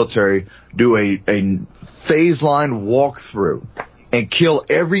U.S. military do a phase line walkthrough and kill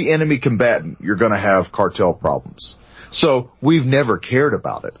every enemy combatant, you're going to have cartel problems. So we've never cared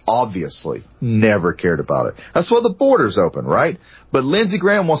about it, obviously. Never cared about it. That's why the border's open, right? But Lindsey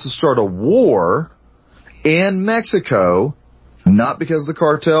Graham wants to start a war in Mexico, not because of the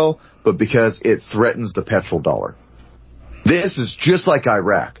cartel, but because it threatens the petrodollar. This is just like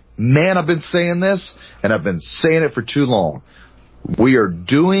Iraq. Man, I've been saying this, and I've been saying it for too long. We are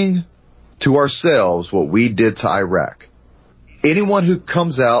doing to ourselves what we did to Iraq. Anyone who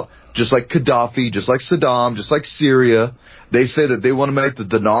comes out, just like Gaddafi, just like Saddam, just like Syria, they say that they want to make the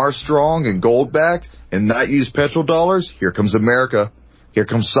dinar strong and gold backed and not use petrodollars. Here comes America. Here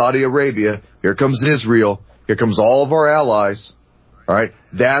comes Saudi Arabia. Here comes Israel. Here comes all of our allies. All right.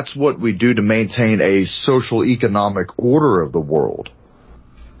 That's what we do to maintain a social economic order of the world.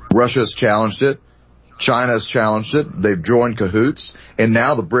 Russia has challenged it. China has challenged it. They've joined cahoots. And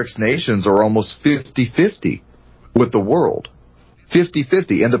now the BRICS nations are almost 50-50 with the world.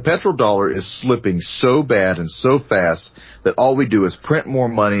 50-50. And the petrodollar is slipping so bad and so fast that all we do is print more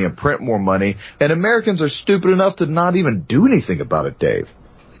money and print more money. And Americans are stupid enough to not even do anything about it, Dave.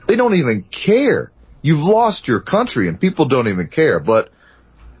 They don't even care. You've lost your country and people don't even care. But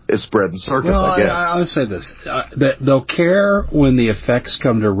it's spread and circus, I guess. I'll say this. That they'll care when the effects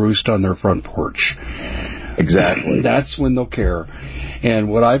come to roost on their front porch. Exactly. That's when they'll care. And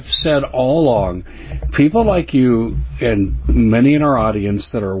what I've said all along, people like you and many in our audience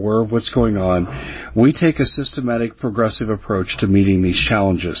that are aware of what's going on, we take a systematic, progressive approach to meeting these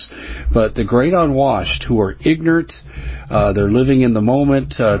challenges. But the great unwashed who are ignorant, they're living in the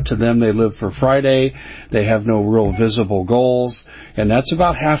moment. To them, they live for Friday. They have no real visible goals. And that's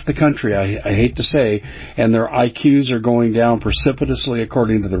about half the country, I hate to say. And their IQs are going down precipitously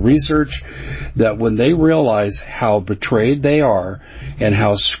according to the research, that when they realize how betrayed they are and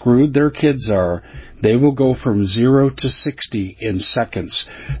how screwed their kids are, they will go from 0 to 60 in seconds.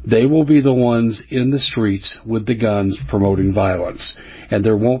 They will be the ones in the streets with the guns promoting violence. And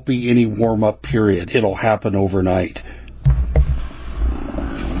there won't be any warm-up period. It'll happen overnight.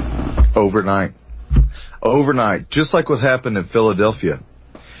 Overnight. Just like what happened in Philadelphia.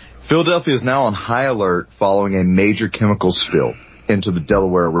 Philadelphia is now on high alert following a major chemical spill into the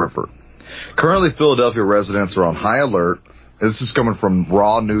Delaware River. Currently, Philadelphia residents are on high alert. This is coming from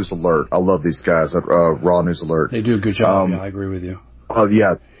Raw News Alert. I love these guys at Raw News Alert. They do a good job. Yeah, I agree with you. Oh,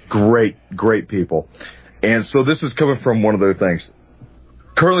 yeah. Great people. And so this is coming from one of their things.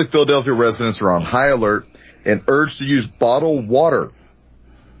 Currently, Philadelphia residents are on high alert and urged to use bottled water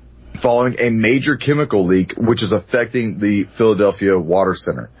following a major chemical leak, which is affecting the Philadelphia Water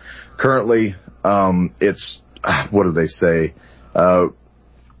Center. Currently, it's, what do they say?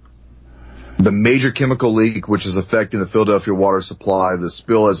 The major chemical leak, which is affecting the Philadelphia water supply. The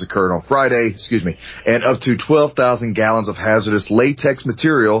spill has occurred on Friday, and up to 12,000 gallons of hazardous latex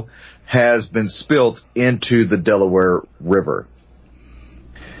material has been spilt into the Delaware River.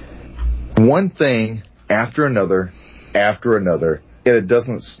 One thing after another, and it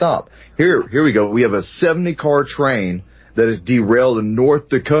doesn't stop. Here we go. We have a 70-car train that is derailed in North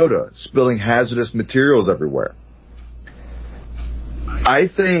Dakota, spilling hazardous materials everywhere. I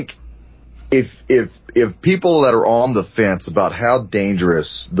think if people that are on the fence about how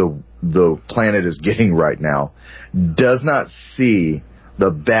dangerous the planet is getting right now does not see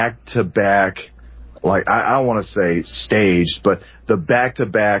the back-to-back, like I want to say staged, but the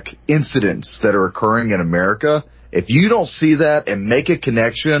back-to-back incidents that are occurring in America, if you don't see that and make a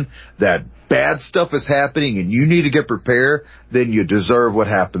connection that bad stuff is happening and you need to get prepared, then you deserve what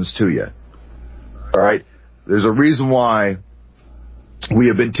happens to you. All right? There's a reason why we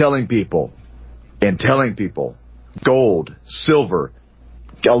have been telling people, gold, silver,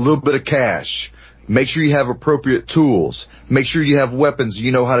 a little bit of cash. Make sure you have appropriate tools. Make sure you have weapons,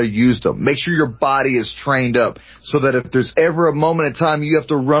 you know how to use them. Make sure your body is trained up so that if there's ever a moment in time you have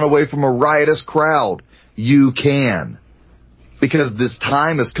to run away from a riotous crowd, you can. Because this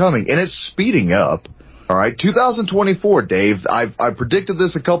time is coming, and it's speeding up. All right, 2024, Dave, I predicted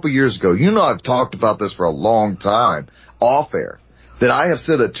this a couple years ago. You know I've talked about this for a long time, off air, that I have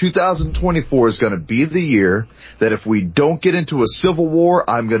said that 2024 is going to be the year that if we don't get into a civil war,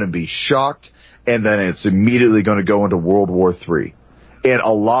 I'm going to be shocked, and then it's immediately going to go into World War III. And a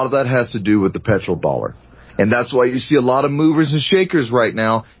lot of that has to do with the petrodollar. And that's why you see a lot of movers and shakers right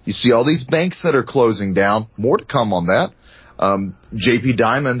now. You see all these banks that are closing down. More to come on that. JP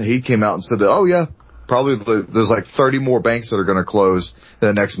Diamond, he came out and said that, oh yeah, probably there's like 30 more banks that are going to close in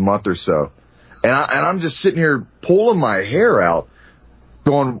the next month or so. And I'm just sitting here pulling my hair out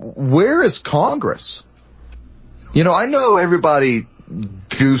going, where is Congress? You know, I know everybody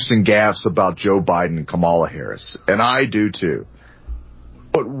goofs and gaffs about Joe Biden and Kamala Harris, and I do too.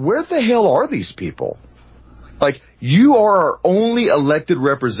 But where the hell are these people? Like, you are our only elected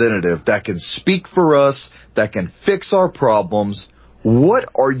representative that can speak for us, that can fix our problems. What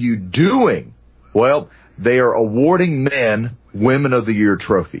are you doing? Well, they are awarding men Women of the Year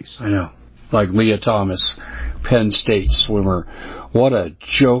trophies. I know. Like Leah Thomas, Penn State swimmer. What a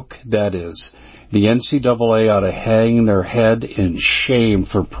joke that is. The NCAA ought to hang their head in shame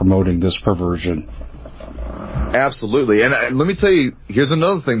for promoting this perversion. Absolutely. And let me tell you, here's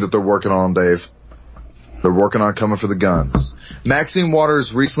another thing that they're working on, Dave. They're working on coming for the guns. Maxine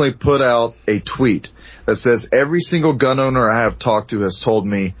Waters recently put out a tweet that says, every single gun owner I have talked to has told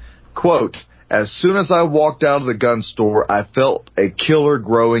me, quote, as soon as I walked out of the gun store, I felt a killer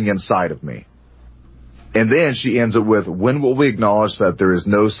growing inside of me. And then she ends it with, when will we acknowledge that there is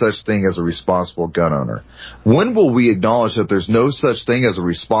no such thing as a responsible gun owner? When will we acknowledge that there's no such thing as a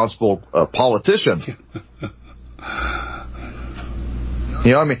responsible politician?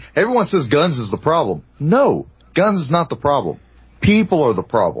 You know, I mean, everyone says guns is the problem. No, guns is not the problem. People are the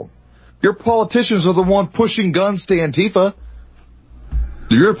problem. Your politicians are the one pushing guns to Antifa.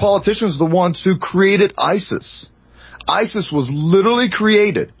 Your politicians are the ones who created ISIS. ISIS was literally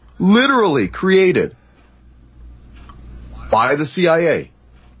created by the CIA.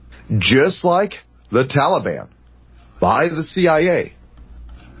 Just like the Taliban, by the CIA.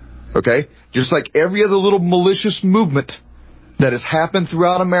 Okay? Just like every other little malicious movement that has happened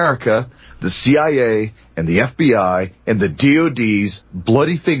throughout America, the CIA and the FBI and the DOD's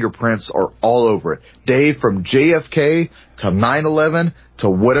bloody fingerprints are all over it. Dave, from JFK to 9/11 to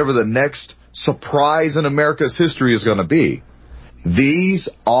whatever the next surprise in America's history is going to be, these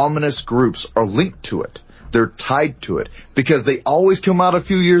ominous groups are linked to it. They're tied to it because they always come out a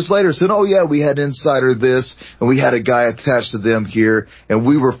few years later and said, oh yeah, we had insider this and we had a guy attached to them here and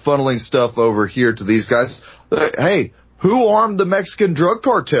we were funneling stuff over here to these guys. Hey, who armed the Mexican drug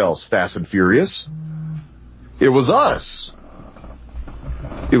cartels, Fast and Furious? It was us.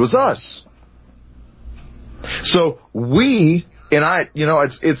 It was us. So we, and I, you know,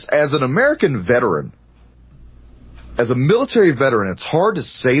 it's as an American veteran, as a military veteran, it's hard to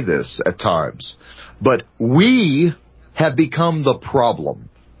say this at times, but we have become the problem.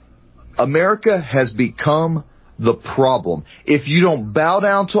 America has become the problem. If you don't bow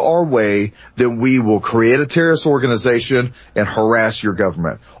down to our way, then we will create a terrorist organization and harass your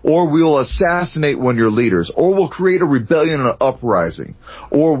government. Or we will assassinate one of your leaders. Or we'll create a rebellion and an uprising.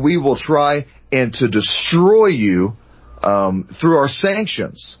 Or we will try and to destroy you through our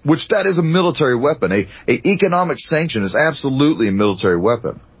sanctions, which that is a military weapon. A economic sanction is absolutely a military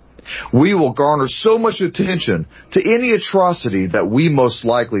weapon. We will garner so much attention to any atrocity that we most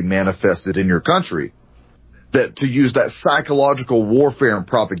likely manifested in your country, that to use that psychological warfare and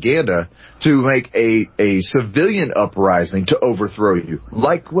propaganda to make a civilian uprising to overthrow you,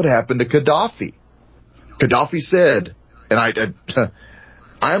 like what happened to Gaddafi. Gaddafi said, and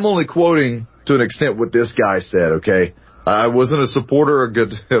I'm only quoting to an extent what this guy said, okay? I wasn't a supporter of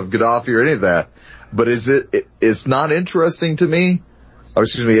Gaddafi or any of that, but it's not interesting to me, or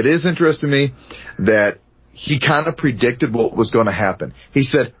excuse me, it is interesting to me that he kind of predicted what was going to happen. He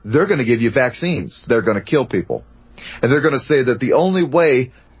said, they're going to give you vaccines. They're going to kill people. And they're going to say that the only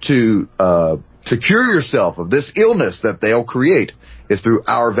way to cure yourself of this illness that they'll create is through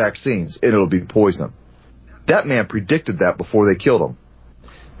our vaccines, and it'll be poison. That man predicted that before they killed him.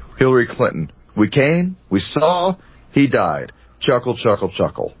 Hillary Clinton. We came, we saw, he died. Chuckle, chuckle,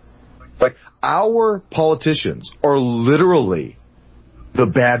 chuckle. Like, our politicians are literally the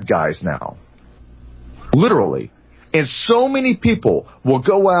bad guys now. Literally. And so many people will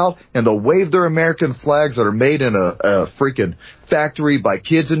go out and they'll wave their American flags that are made in a freaking factory by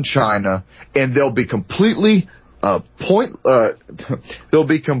kids in China, and they'll be completely they'll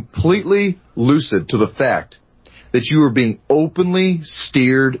be completely lucid to the fact that you are being openly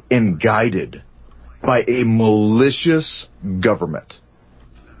steered and guided by a malicious government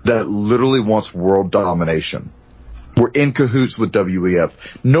that literally wants world domination. We're in cahoots with WEF.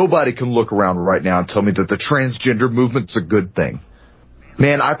 Nobody can look around right now and tell me that the transgender movement's a good thing.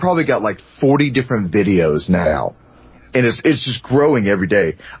 Man, I probably got like 40 different videos now, and it's just growing every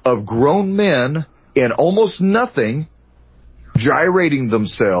day, of grown men in almost nothing gyrating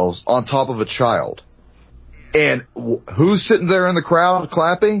themselves on top of a child. And who's sitting there in the crowd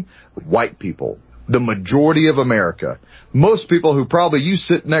clapping? White people. The majority of America. Most people who probably you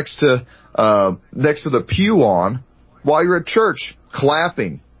sit next to the pew on while you're at church,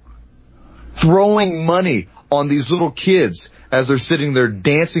 clapping, throwing money on these little kids as they're sitting there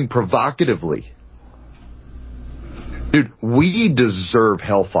dancing provocatively. Dude, we deserve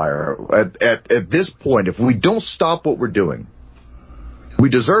hellfire at this point. If we don't stop what we're doing, we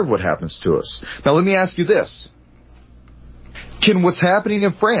deserve what happens to us. Now, let me ask you this. Can what's happening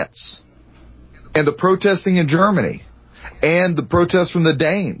in France and the protesting in Germany and the protests from the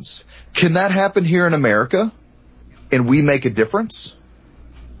Danes, can that happen here in America and we make a difference?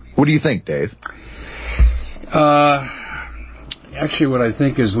 What do you think, Dave? Actually, what I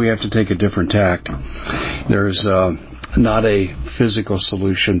think is we have to take a different tack. There's not a physical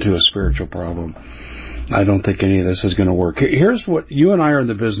solution to a spiritual problem. I don't think any of this is going to work. Here's what, you and I are in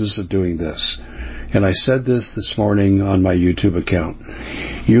the business of doing this. And I said this morning on my YouTube account.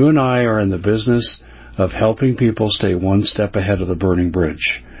 You and I are in the business of helping people stay one step ahead of the burning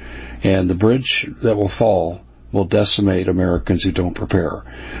bridge. And the bridge that will fall will decimate Americans who don't prepare.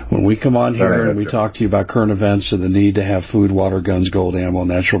 When we come on here and we talk to you about current events and the need to have food, water, guns, gold, ammo,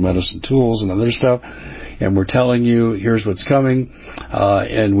 natural medicine, tools, and other stuff, and we're telling you, here's what's coming,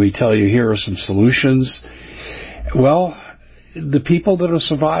 and we tell you, here are some solutions, well, the people that will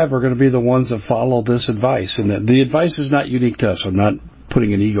survive are going to be the ones that follow this advice. And the advice is not unique to us. I'm not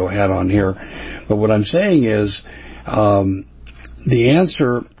putting an ego hat on here. But what I'm saying is the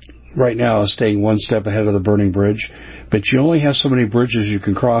answer right now is staying one step ahead of the burning bridge. But you only have so many bridges you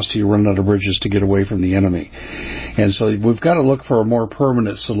can cross till you run out of bridges to get away from the enemy. And so we've got to look for a more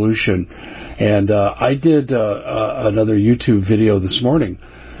permanent solution. And I did another YouTube video this morning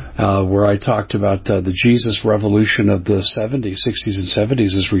where I talked about the Jesus revolution of the 70s, 60s, and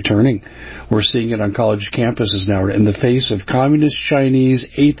 70s is returning. We're seeing it on college campuses now in the face of communist Chinese,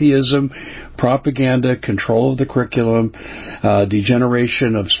 atheism, propaganda, control of the curriculum,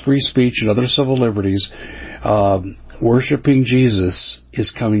 degeneration of free speech and other civil liberties. Worshiping Jesus is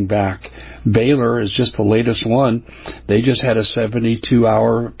coming back. Baylor is just the latest one. They just had a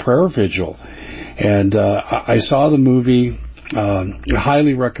 72-hour prayer vigil. And I saw the movie. I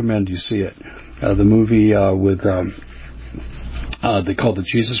highly recommend you see it. The movie with they call it the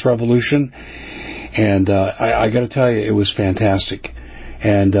Jesus Revolution, and I got to tell you, it was fantastic.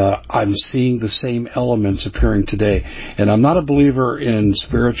 And I'm seeing the same elements appearing today. And I'm not a believer in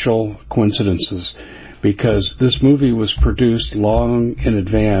spiritual coincidences, because this movie was produced long in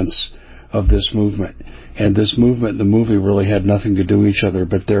advance of this movement. And this movement and the movie really had nothing to do with each other,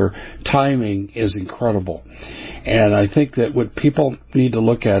 but their timing is incredible. And I think that what people need to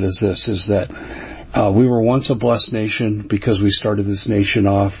look at is this, is that we were once a blessed nation because we started this nation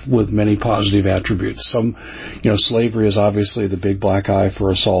off with many positive attributes. Some, slavery is obviously the big black eye for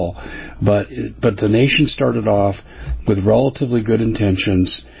us all, but the nation started off with relatively good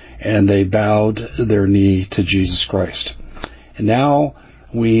intentions, and they bowed their knee to Jesus Christ. And now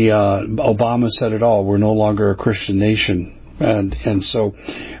Obama said it all, we're no longer a Christian nation. And so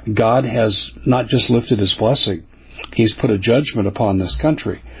God has not just lifted his blessing, he's put a judgment upon this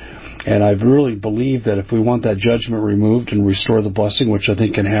country. And I really believe that if we want that judgment removed and restore the blessing, which I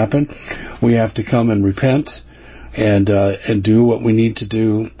think can happen, we have to come and repent and do what we need to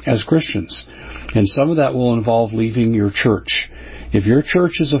do as Christians. And some of that will involve leaving your church. If your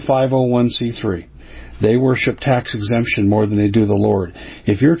church is a 501c3, They worship tax exemption more than they do the Lord.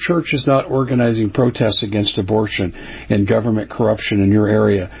 If your church is not organizing protests against abortion and government corruption in your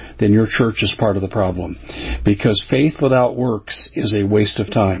area, then your church is part of the problem. Because faith without works is a waste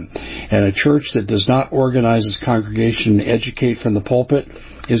of time. And a church that does not organize its congregation and educate from the pulpit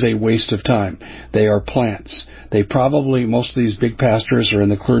is a waste of time. They are plants. Most of these big pastors are in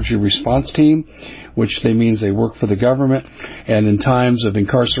the clergy response team, which means they work for the government, and in times of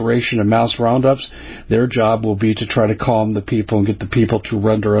incarceration and mass roundups, their job will be to try to calm the people and get the people to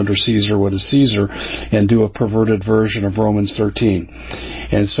render under Caesar what is Caesar and do a perverted version of Romans 13.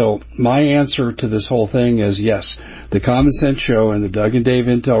 And so my answer to this whole thing is yes, the Common Sense Show and the Doug and Dave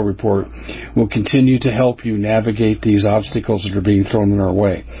Intel Report will continue to help you navigate these obstacles that are being thrown in our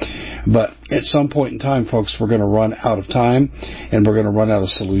way. But at some point in time, folks, we're going to run out of time and we're going to run out of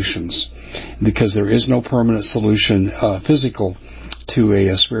solutions, because there is no permanent solution physical to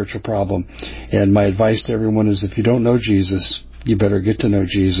a spiritual problem. And my advice to everyone is, if you don't know Jesus, you better get to know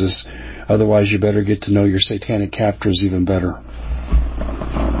Jesus. Otherwise, you better get to know your satanic captors even better.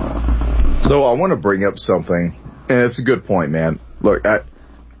 So I want to bring up something, and it's a good point, man. Look,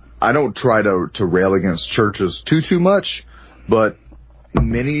 I don't try to rail against churches too much, but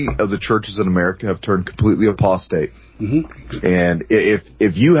many of the churches in America have turned completely apostate. Mm-hmm. And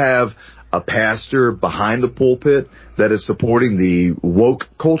if you have a pastor behind the pulpit that is supporting the woke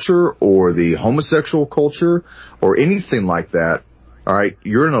culture or the homosexual culture or anything like that, all right,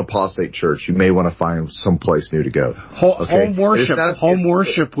 you're in an apostate church. You may want to find some place new to go. Okay? Home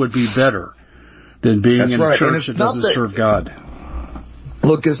worship would be better than being in a church that doesn't serve God.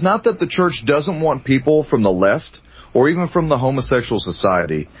 Look, it's not that the church doesn't want people from the left or even from the homosexual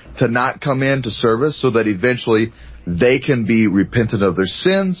society to not come into service, so that eventually they can be repentant of their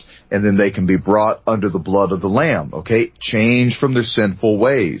sins and then they can be brought under the blood of the Lamb, okay? Change from their sinful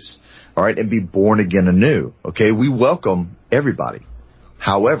ways, all right, and be born again anew, okay? We welcome everybody.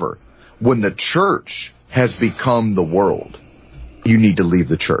 However, when the church has become the world, you need to leave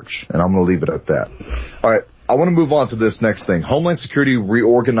the church, and I'm going to leave it at that. All right, I want to move on to this next thing. Homeland Security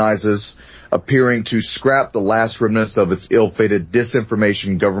reorganizes, appearing to scrap the last remnants of its ill-fated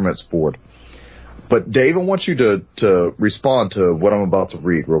Disinformation Governance Board. But Dave, I want you to respond to what I'm about to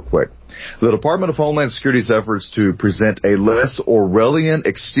read real quick. The Department of Homeland Security's efforts to present a less Orwellian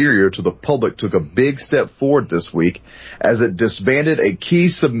exterior to the public took a big step forward this week as it disbanded a key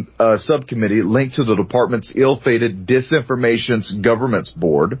subcommittee linked to the department's ill-fated Disinformation Governance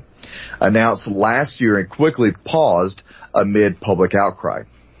Board, announced last year and quickly paused amid public outcry.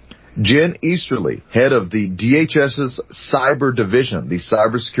 Jen Easterly, head of the DHS's Cyber Division, the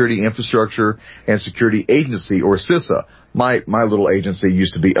Cybersecurity Infrastructure and Security Agency, or CISA. My little agency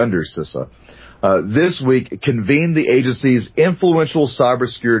used to be under CISA. This week convened the agency's influential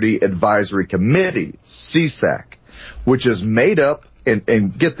Cybersecurity Advisory Committee, CSAC, which is made up,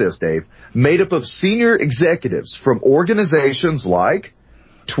 and get this, Dave, made up of senior executives from organizations like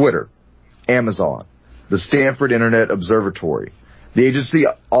Twitter, Amazon, the Stanford Internet Observatory. The agency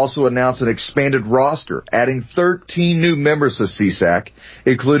also announced an expanded roster, adding 13 new members to CSAC,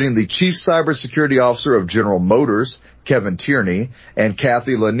 including the Chief Cybersecurity Officer of General Motors, Kevin Tierney, and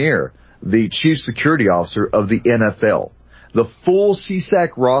Kathy Lanier, the Chief Security Officer of the NFL. The full CSAC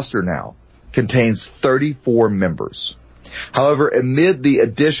roster now contains 34 members. However, amid the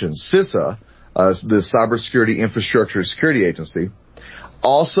additions, CISA, the Cybersecurity Infrastructure Security Agency,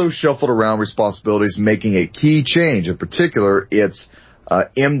 also shuffled around responsibilities, making a key change, in particular its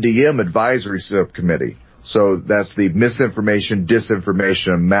MDM Advisory Subcommittee. So that's the Misinformation, Disinformation,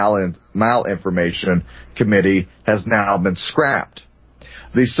 and Malinformation Committee has now been scrapped.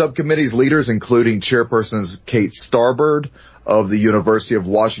 The subcommittee's leaders, including chairpersons Kate Starbird of the University of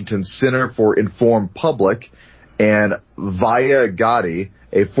Washington Center for Informed Public and Vaya Gotti,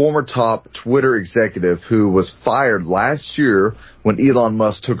 a former top Twitter executive who was fired last year when Elon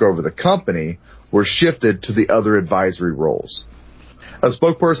Musk took over the company, were shifted to the other advisory roles. A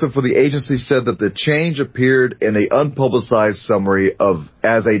spokesperson for the agency said that the change appeared in an unpublicized summary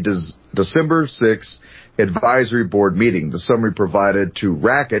as a December 6th advisory board meeting. The summary provided to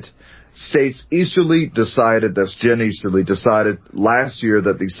Racket states Jen Easterly decided last year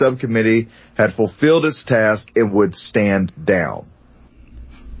that the subcommittee had fulfilled its task and would stand down.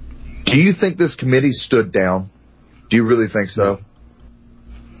 Do you think this committee stood down? Do you really think so?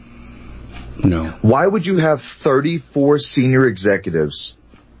 No. Why would you have 34 senior executives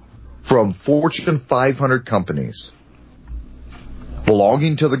from Fortune 500 companies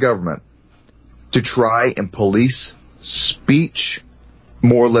belonging to the government to try and police speech,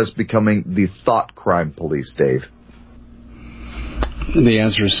 more or less becoming the thought crime police, Dave? The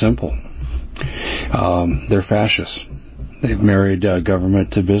answer is simple. They're fascists. They've married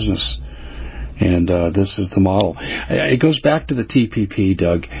government to business. And this is the model. It goes back to the TPP,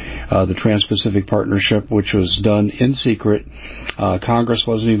 Doug, the Trans-Pacific Partnership, which was done in secret. Congress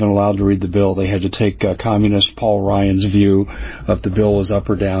wasn't even allowed to read the bill. They had to take communist Paul Ryan's view of the bill was up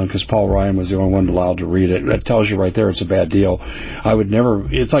or down because Paul Ryan was the only one allowed to read it. That tells you right there it's a bad deal. I would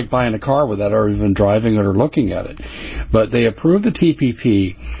never. It's like buying a car without even driving it or looking at it. But they approved the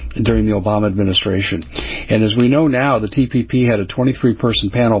TPP during the Obama administration. And as we know now, the TPP had a 23-person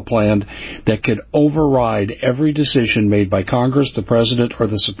panel planned that could override every decision made by Congress, the President, or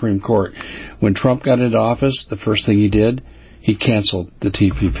the Supreme Court. When Trump got into office, the first thing he did, he canceled the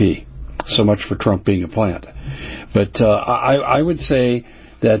TPP. So much for Trump being a plant. But I would say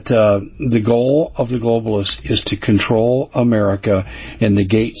that the goal of the globalists is to control America and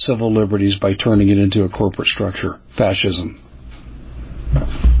negate civil liberties by turning it into a corporate structure. Fascism.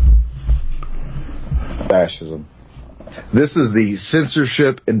 Fascism. This is the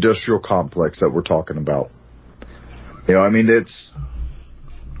censorship industrial complex that we're talking about. You know, I mean, it's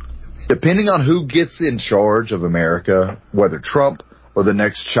depending on who gets in charge of America, whether Trump or the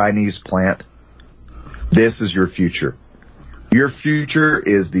next Chinese plant, this is your future. Your future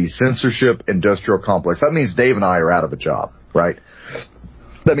is the censorship industrial complex. That means Dave and I are out of a job, right?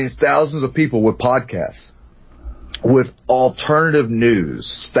 That means thousands of people with podcasts, with alternative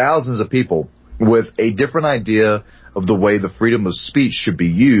news, thousands of people with a different idea of the way the freedom of speech should be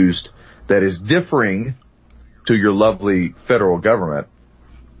used that is differing to your lovely federal government,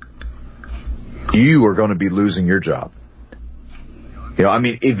 you are going to be losing your job. You know, I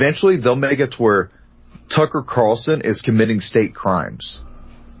mean, eventually they'll make it to where Tucker Carlson is committing state crimes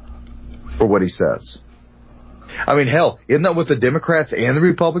for what he says. I mean, hell, isn't that what the Democrats and the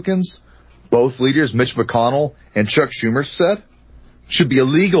Republicans, both leaders, Mitch McConnell and Chuck Schumer, said? Should be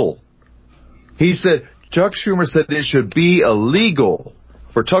illegal. He said, Chuck Schumer said it should be illegal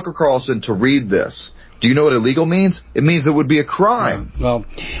for Tucker Carlson to read this. Do you know what illegal means? It means it would be a crime. Well,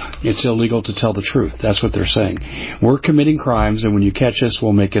 it's illegal to tell the truth. That's what they're saying. We're committing crimes, and when you catch us,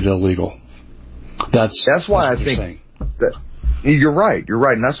 we'll make it illegal. That's why I think that you're right. You're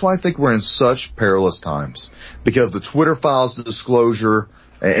right. And that's why I think we're in such perilous times. Because the Twitter files, the disclosure,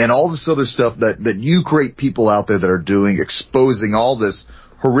 and all this other stuff that you great people out there that are doing, exposing all this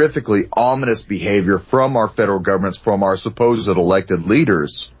horrifically ominous behavior from our federal governments, from our supposed elected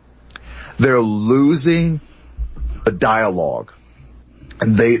leaders, they're losing the dialogue.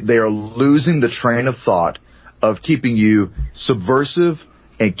 And they are losing the train of thought of keeping you subversive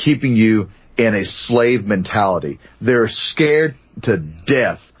and keeping you in a slave mentality. They're scared to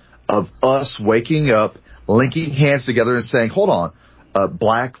death of us waking up, linking hands together and saying, hold on,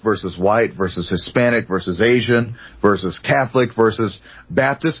 black versus white versus Hispanic versus Asian versus Catholic versus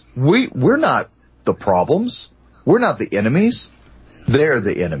Baptist. We're not the problems. We're not the enemies. They're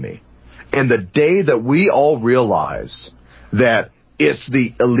the enemy. And the day that we all realize that it's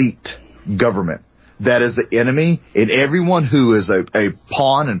the elite government that is the enemy and everyone who is a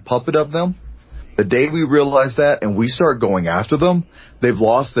pawn and puppet of them, the day we realize that and we start going after them, they've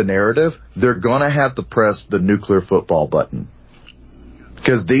lost the narrative. They're going to have to press the nuclear football button.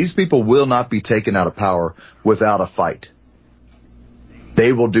 Because these people will not be taken out of power without a fight.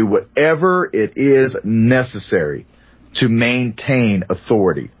 They will do whatever it is necessary to maintain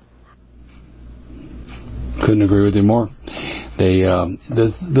authority. Couldn't agree with you more. They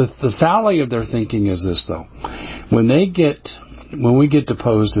the folly of their thinking is this, though. When we get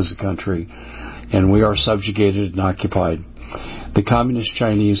deposed as a country and we are subjugated and occupied, the communist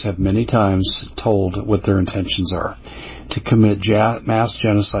Chinese have many times told what their intentions are: to commit mass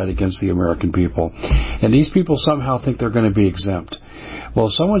genocide against the American people. And these people somehow think they're going to be exempt. Well,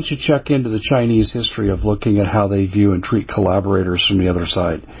 someone should check into the Chinese history of looking at how they view and treat collaborators from the other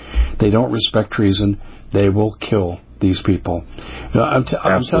side. They don't respect treason. They will kill these people. Now, I'm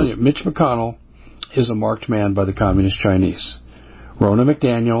telling you, Mitch McConnell is a marked man by the communist Chinese. Ronna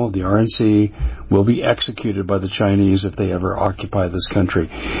McDaniel, the RNC, will be executed by the Chinese if they ever occupy this country.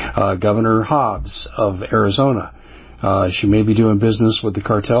 Governor Hobbs of Arizona, she may be doing business with the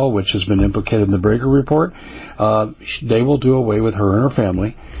cartel, which has been implicated in the Brager report. They will do away with her and her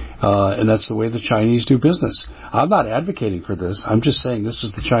family. And that's the way the Chinese do business. I'm not advocating for this. I'm just saying this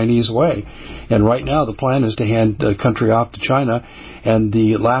is the Chinese way. And right now the plan is to hand the country off to China. And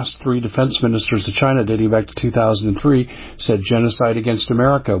the last 3 defense ministers of China, dating back to 2003, said genocide against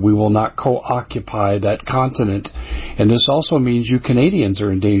America. We will not co-occupy that continent. And this also means you Canadians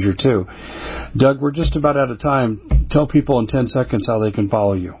are in danger too. Doug, we're just about out of time. Tell people in 10 seconds how they can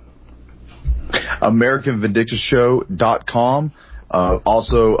follow you. AmericanVindictusshow.com.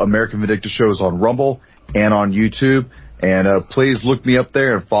 Also, American Vindictive Show is on Rumble and on YouTube. And please look me up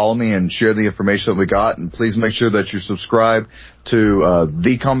there and follow me and share the information that we got. And please make sure that you subscribe to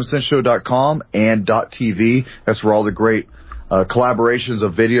thecommonsenseshow.com and .tv. That's where all the great collaborations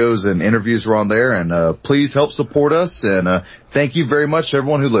of videos and interviews are on there. And please help support us. And thank you very much to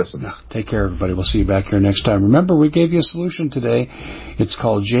everyone who listens. Take care, everybody. We'll see you back here next time. Remember, we gave you a solution today. It's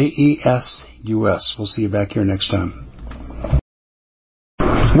called JESUS. We'll see you back here next time.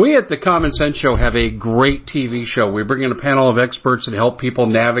 We at the Common Sense Show have a great TV show. We bring in a panel of experts that help people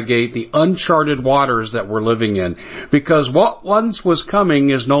navigate the uncharted waters that we're living in. Because what once was coming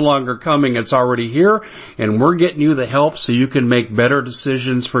is no longer coming. It's already here, and we're getting you the help so you can make better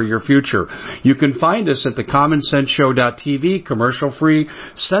decisions for your future. You can find us at thecommonsenseshow.tv, commercial-free,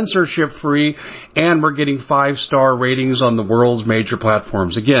 censorship-free, and we're getting 5-star ratings on the world's major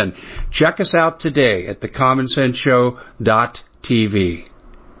platforms. Again, check us out today at thecommonsenseshow.tv.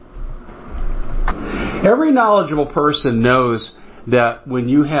 Every knowledgeable person knows that when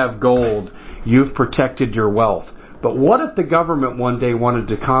you have gold, you've protected your wealth. But what if the government one day wanted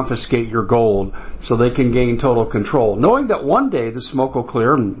to confiscate your gold so they can gain total control, knowing that one day the smoke will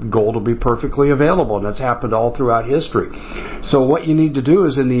clear and gold will be perfectly available, and that's happened all throughout history. So what you need to do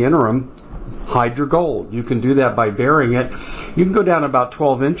is, in the interim, hide your gold. You can do that by burying it. You can go down about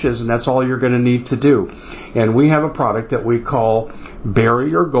 12 inches, and that's all you're going to need to do. And we have a product that we call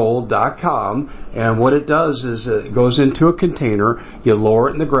buryyourgold.com, and what it does is it goes into a container. You lower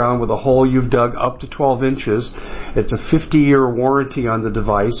it in the ground with a hole you've dug up to 12 inches. It's a 50-year warranty on the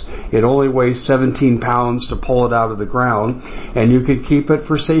device. It only weighs 17 pounds to pull it out of the ground, and you can keep it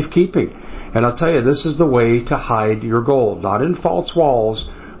for safekeeping. And I'll tell you, this is the way to hide your gold. Not in false walls,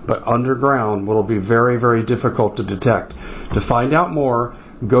 but underground, will be very, very difficult to detect. To find out more,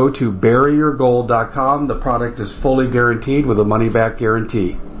 go to buryyourgold.com. The product is fully guaranteed with a money-back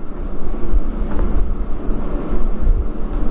guarantee.